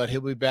make it, but he'll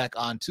be back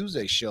on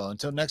Tuesday's show.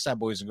 Until next time,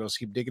 boys and girls,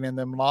 keep digging in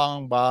them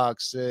long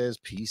boxes.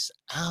 Peace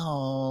out.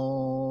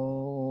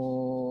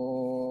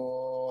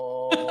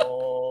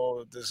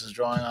 This is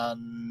drawing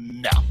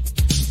on now.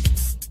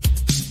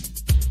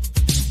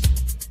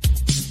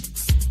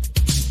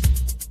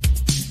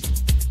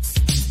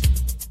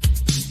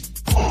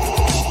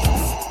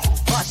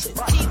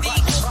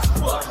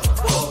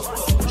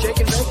 Shake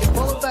and make it,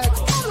 pull it back.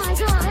 Oh my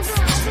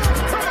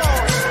God.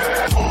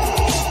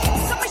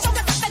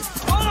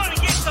 Hold on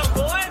and get some,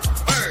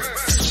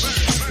 boys.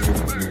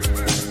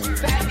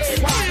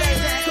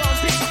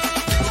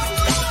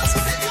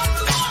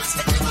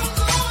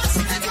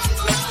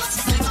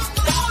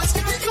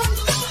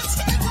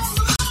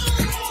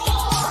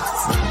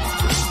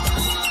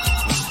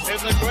 In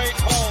the great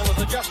hall of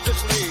the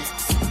Justice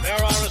League, there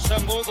are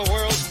assembled the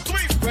world's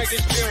three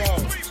greatest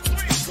heroes,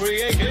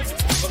 created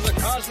from the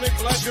cosmic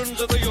legends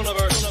of the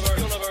universe.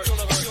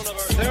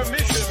 Their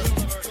mission,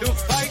 to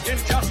fight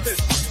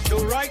injustice, to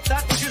right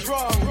that which is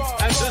wrong,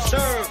 and to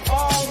serve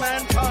all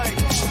mankind.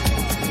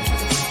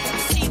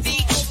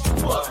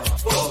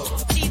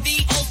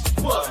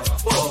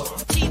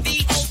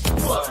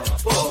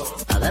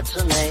 Now that's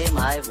a name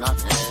I've not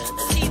heard.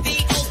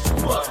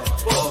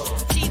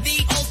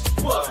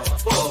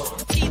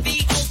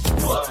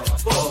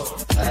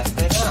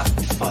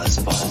 In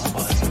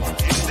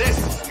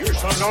this, you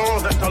shall know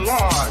that the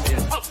Lord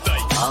is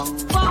upright.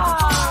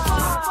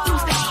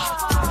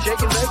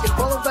 Shake and make it,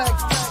 pull it back.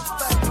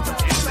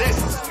 In this,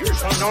 you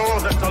shall know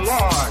that the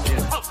Lord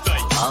is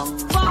upright.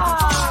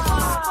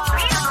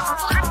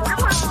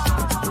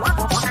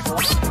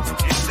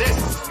 In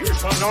this, you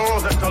shall know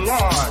that the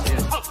Lord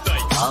is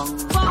upright.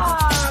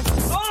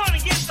 Hold on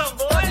and get some,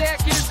 boys. What the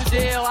heck is the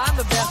deal? I'm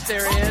the best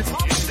there is. In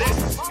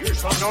this, you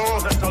shall know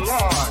that the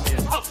Lord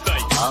is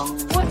upright.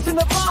 What's in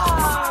the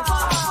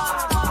box?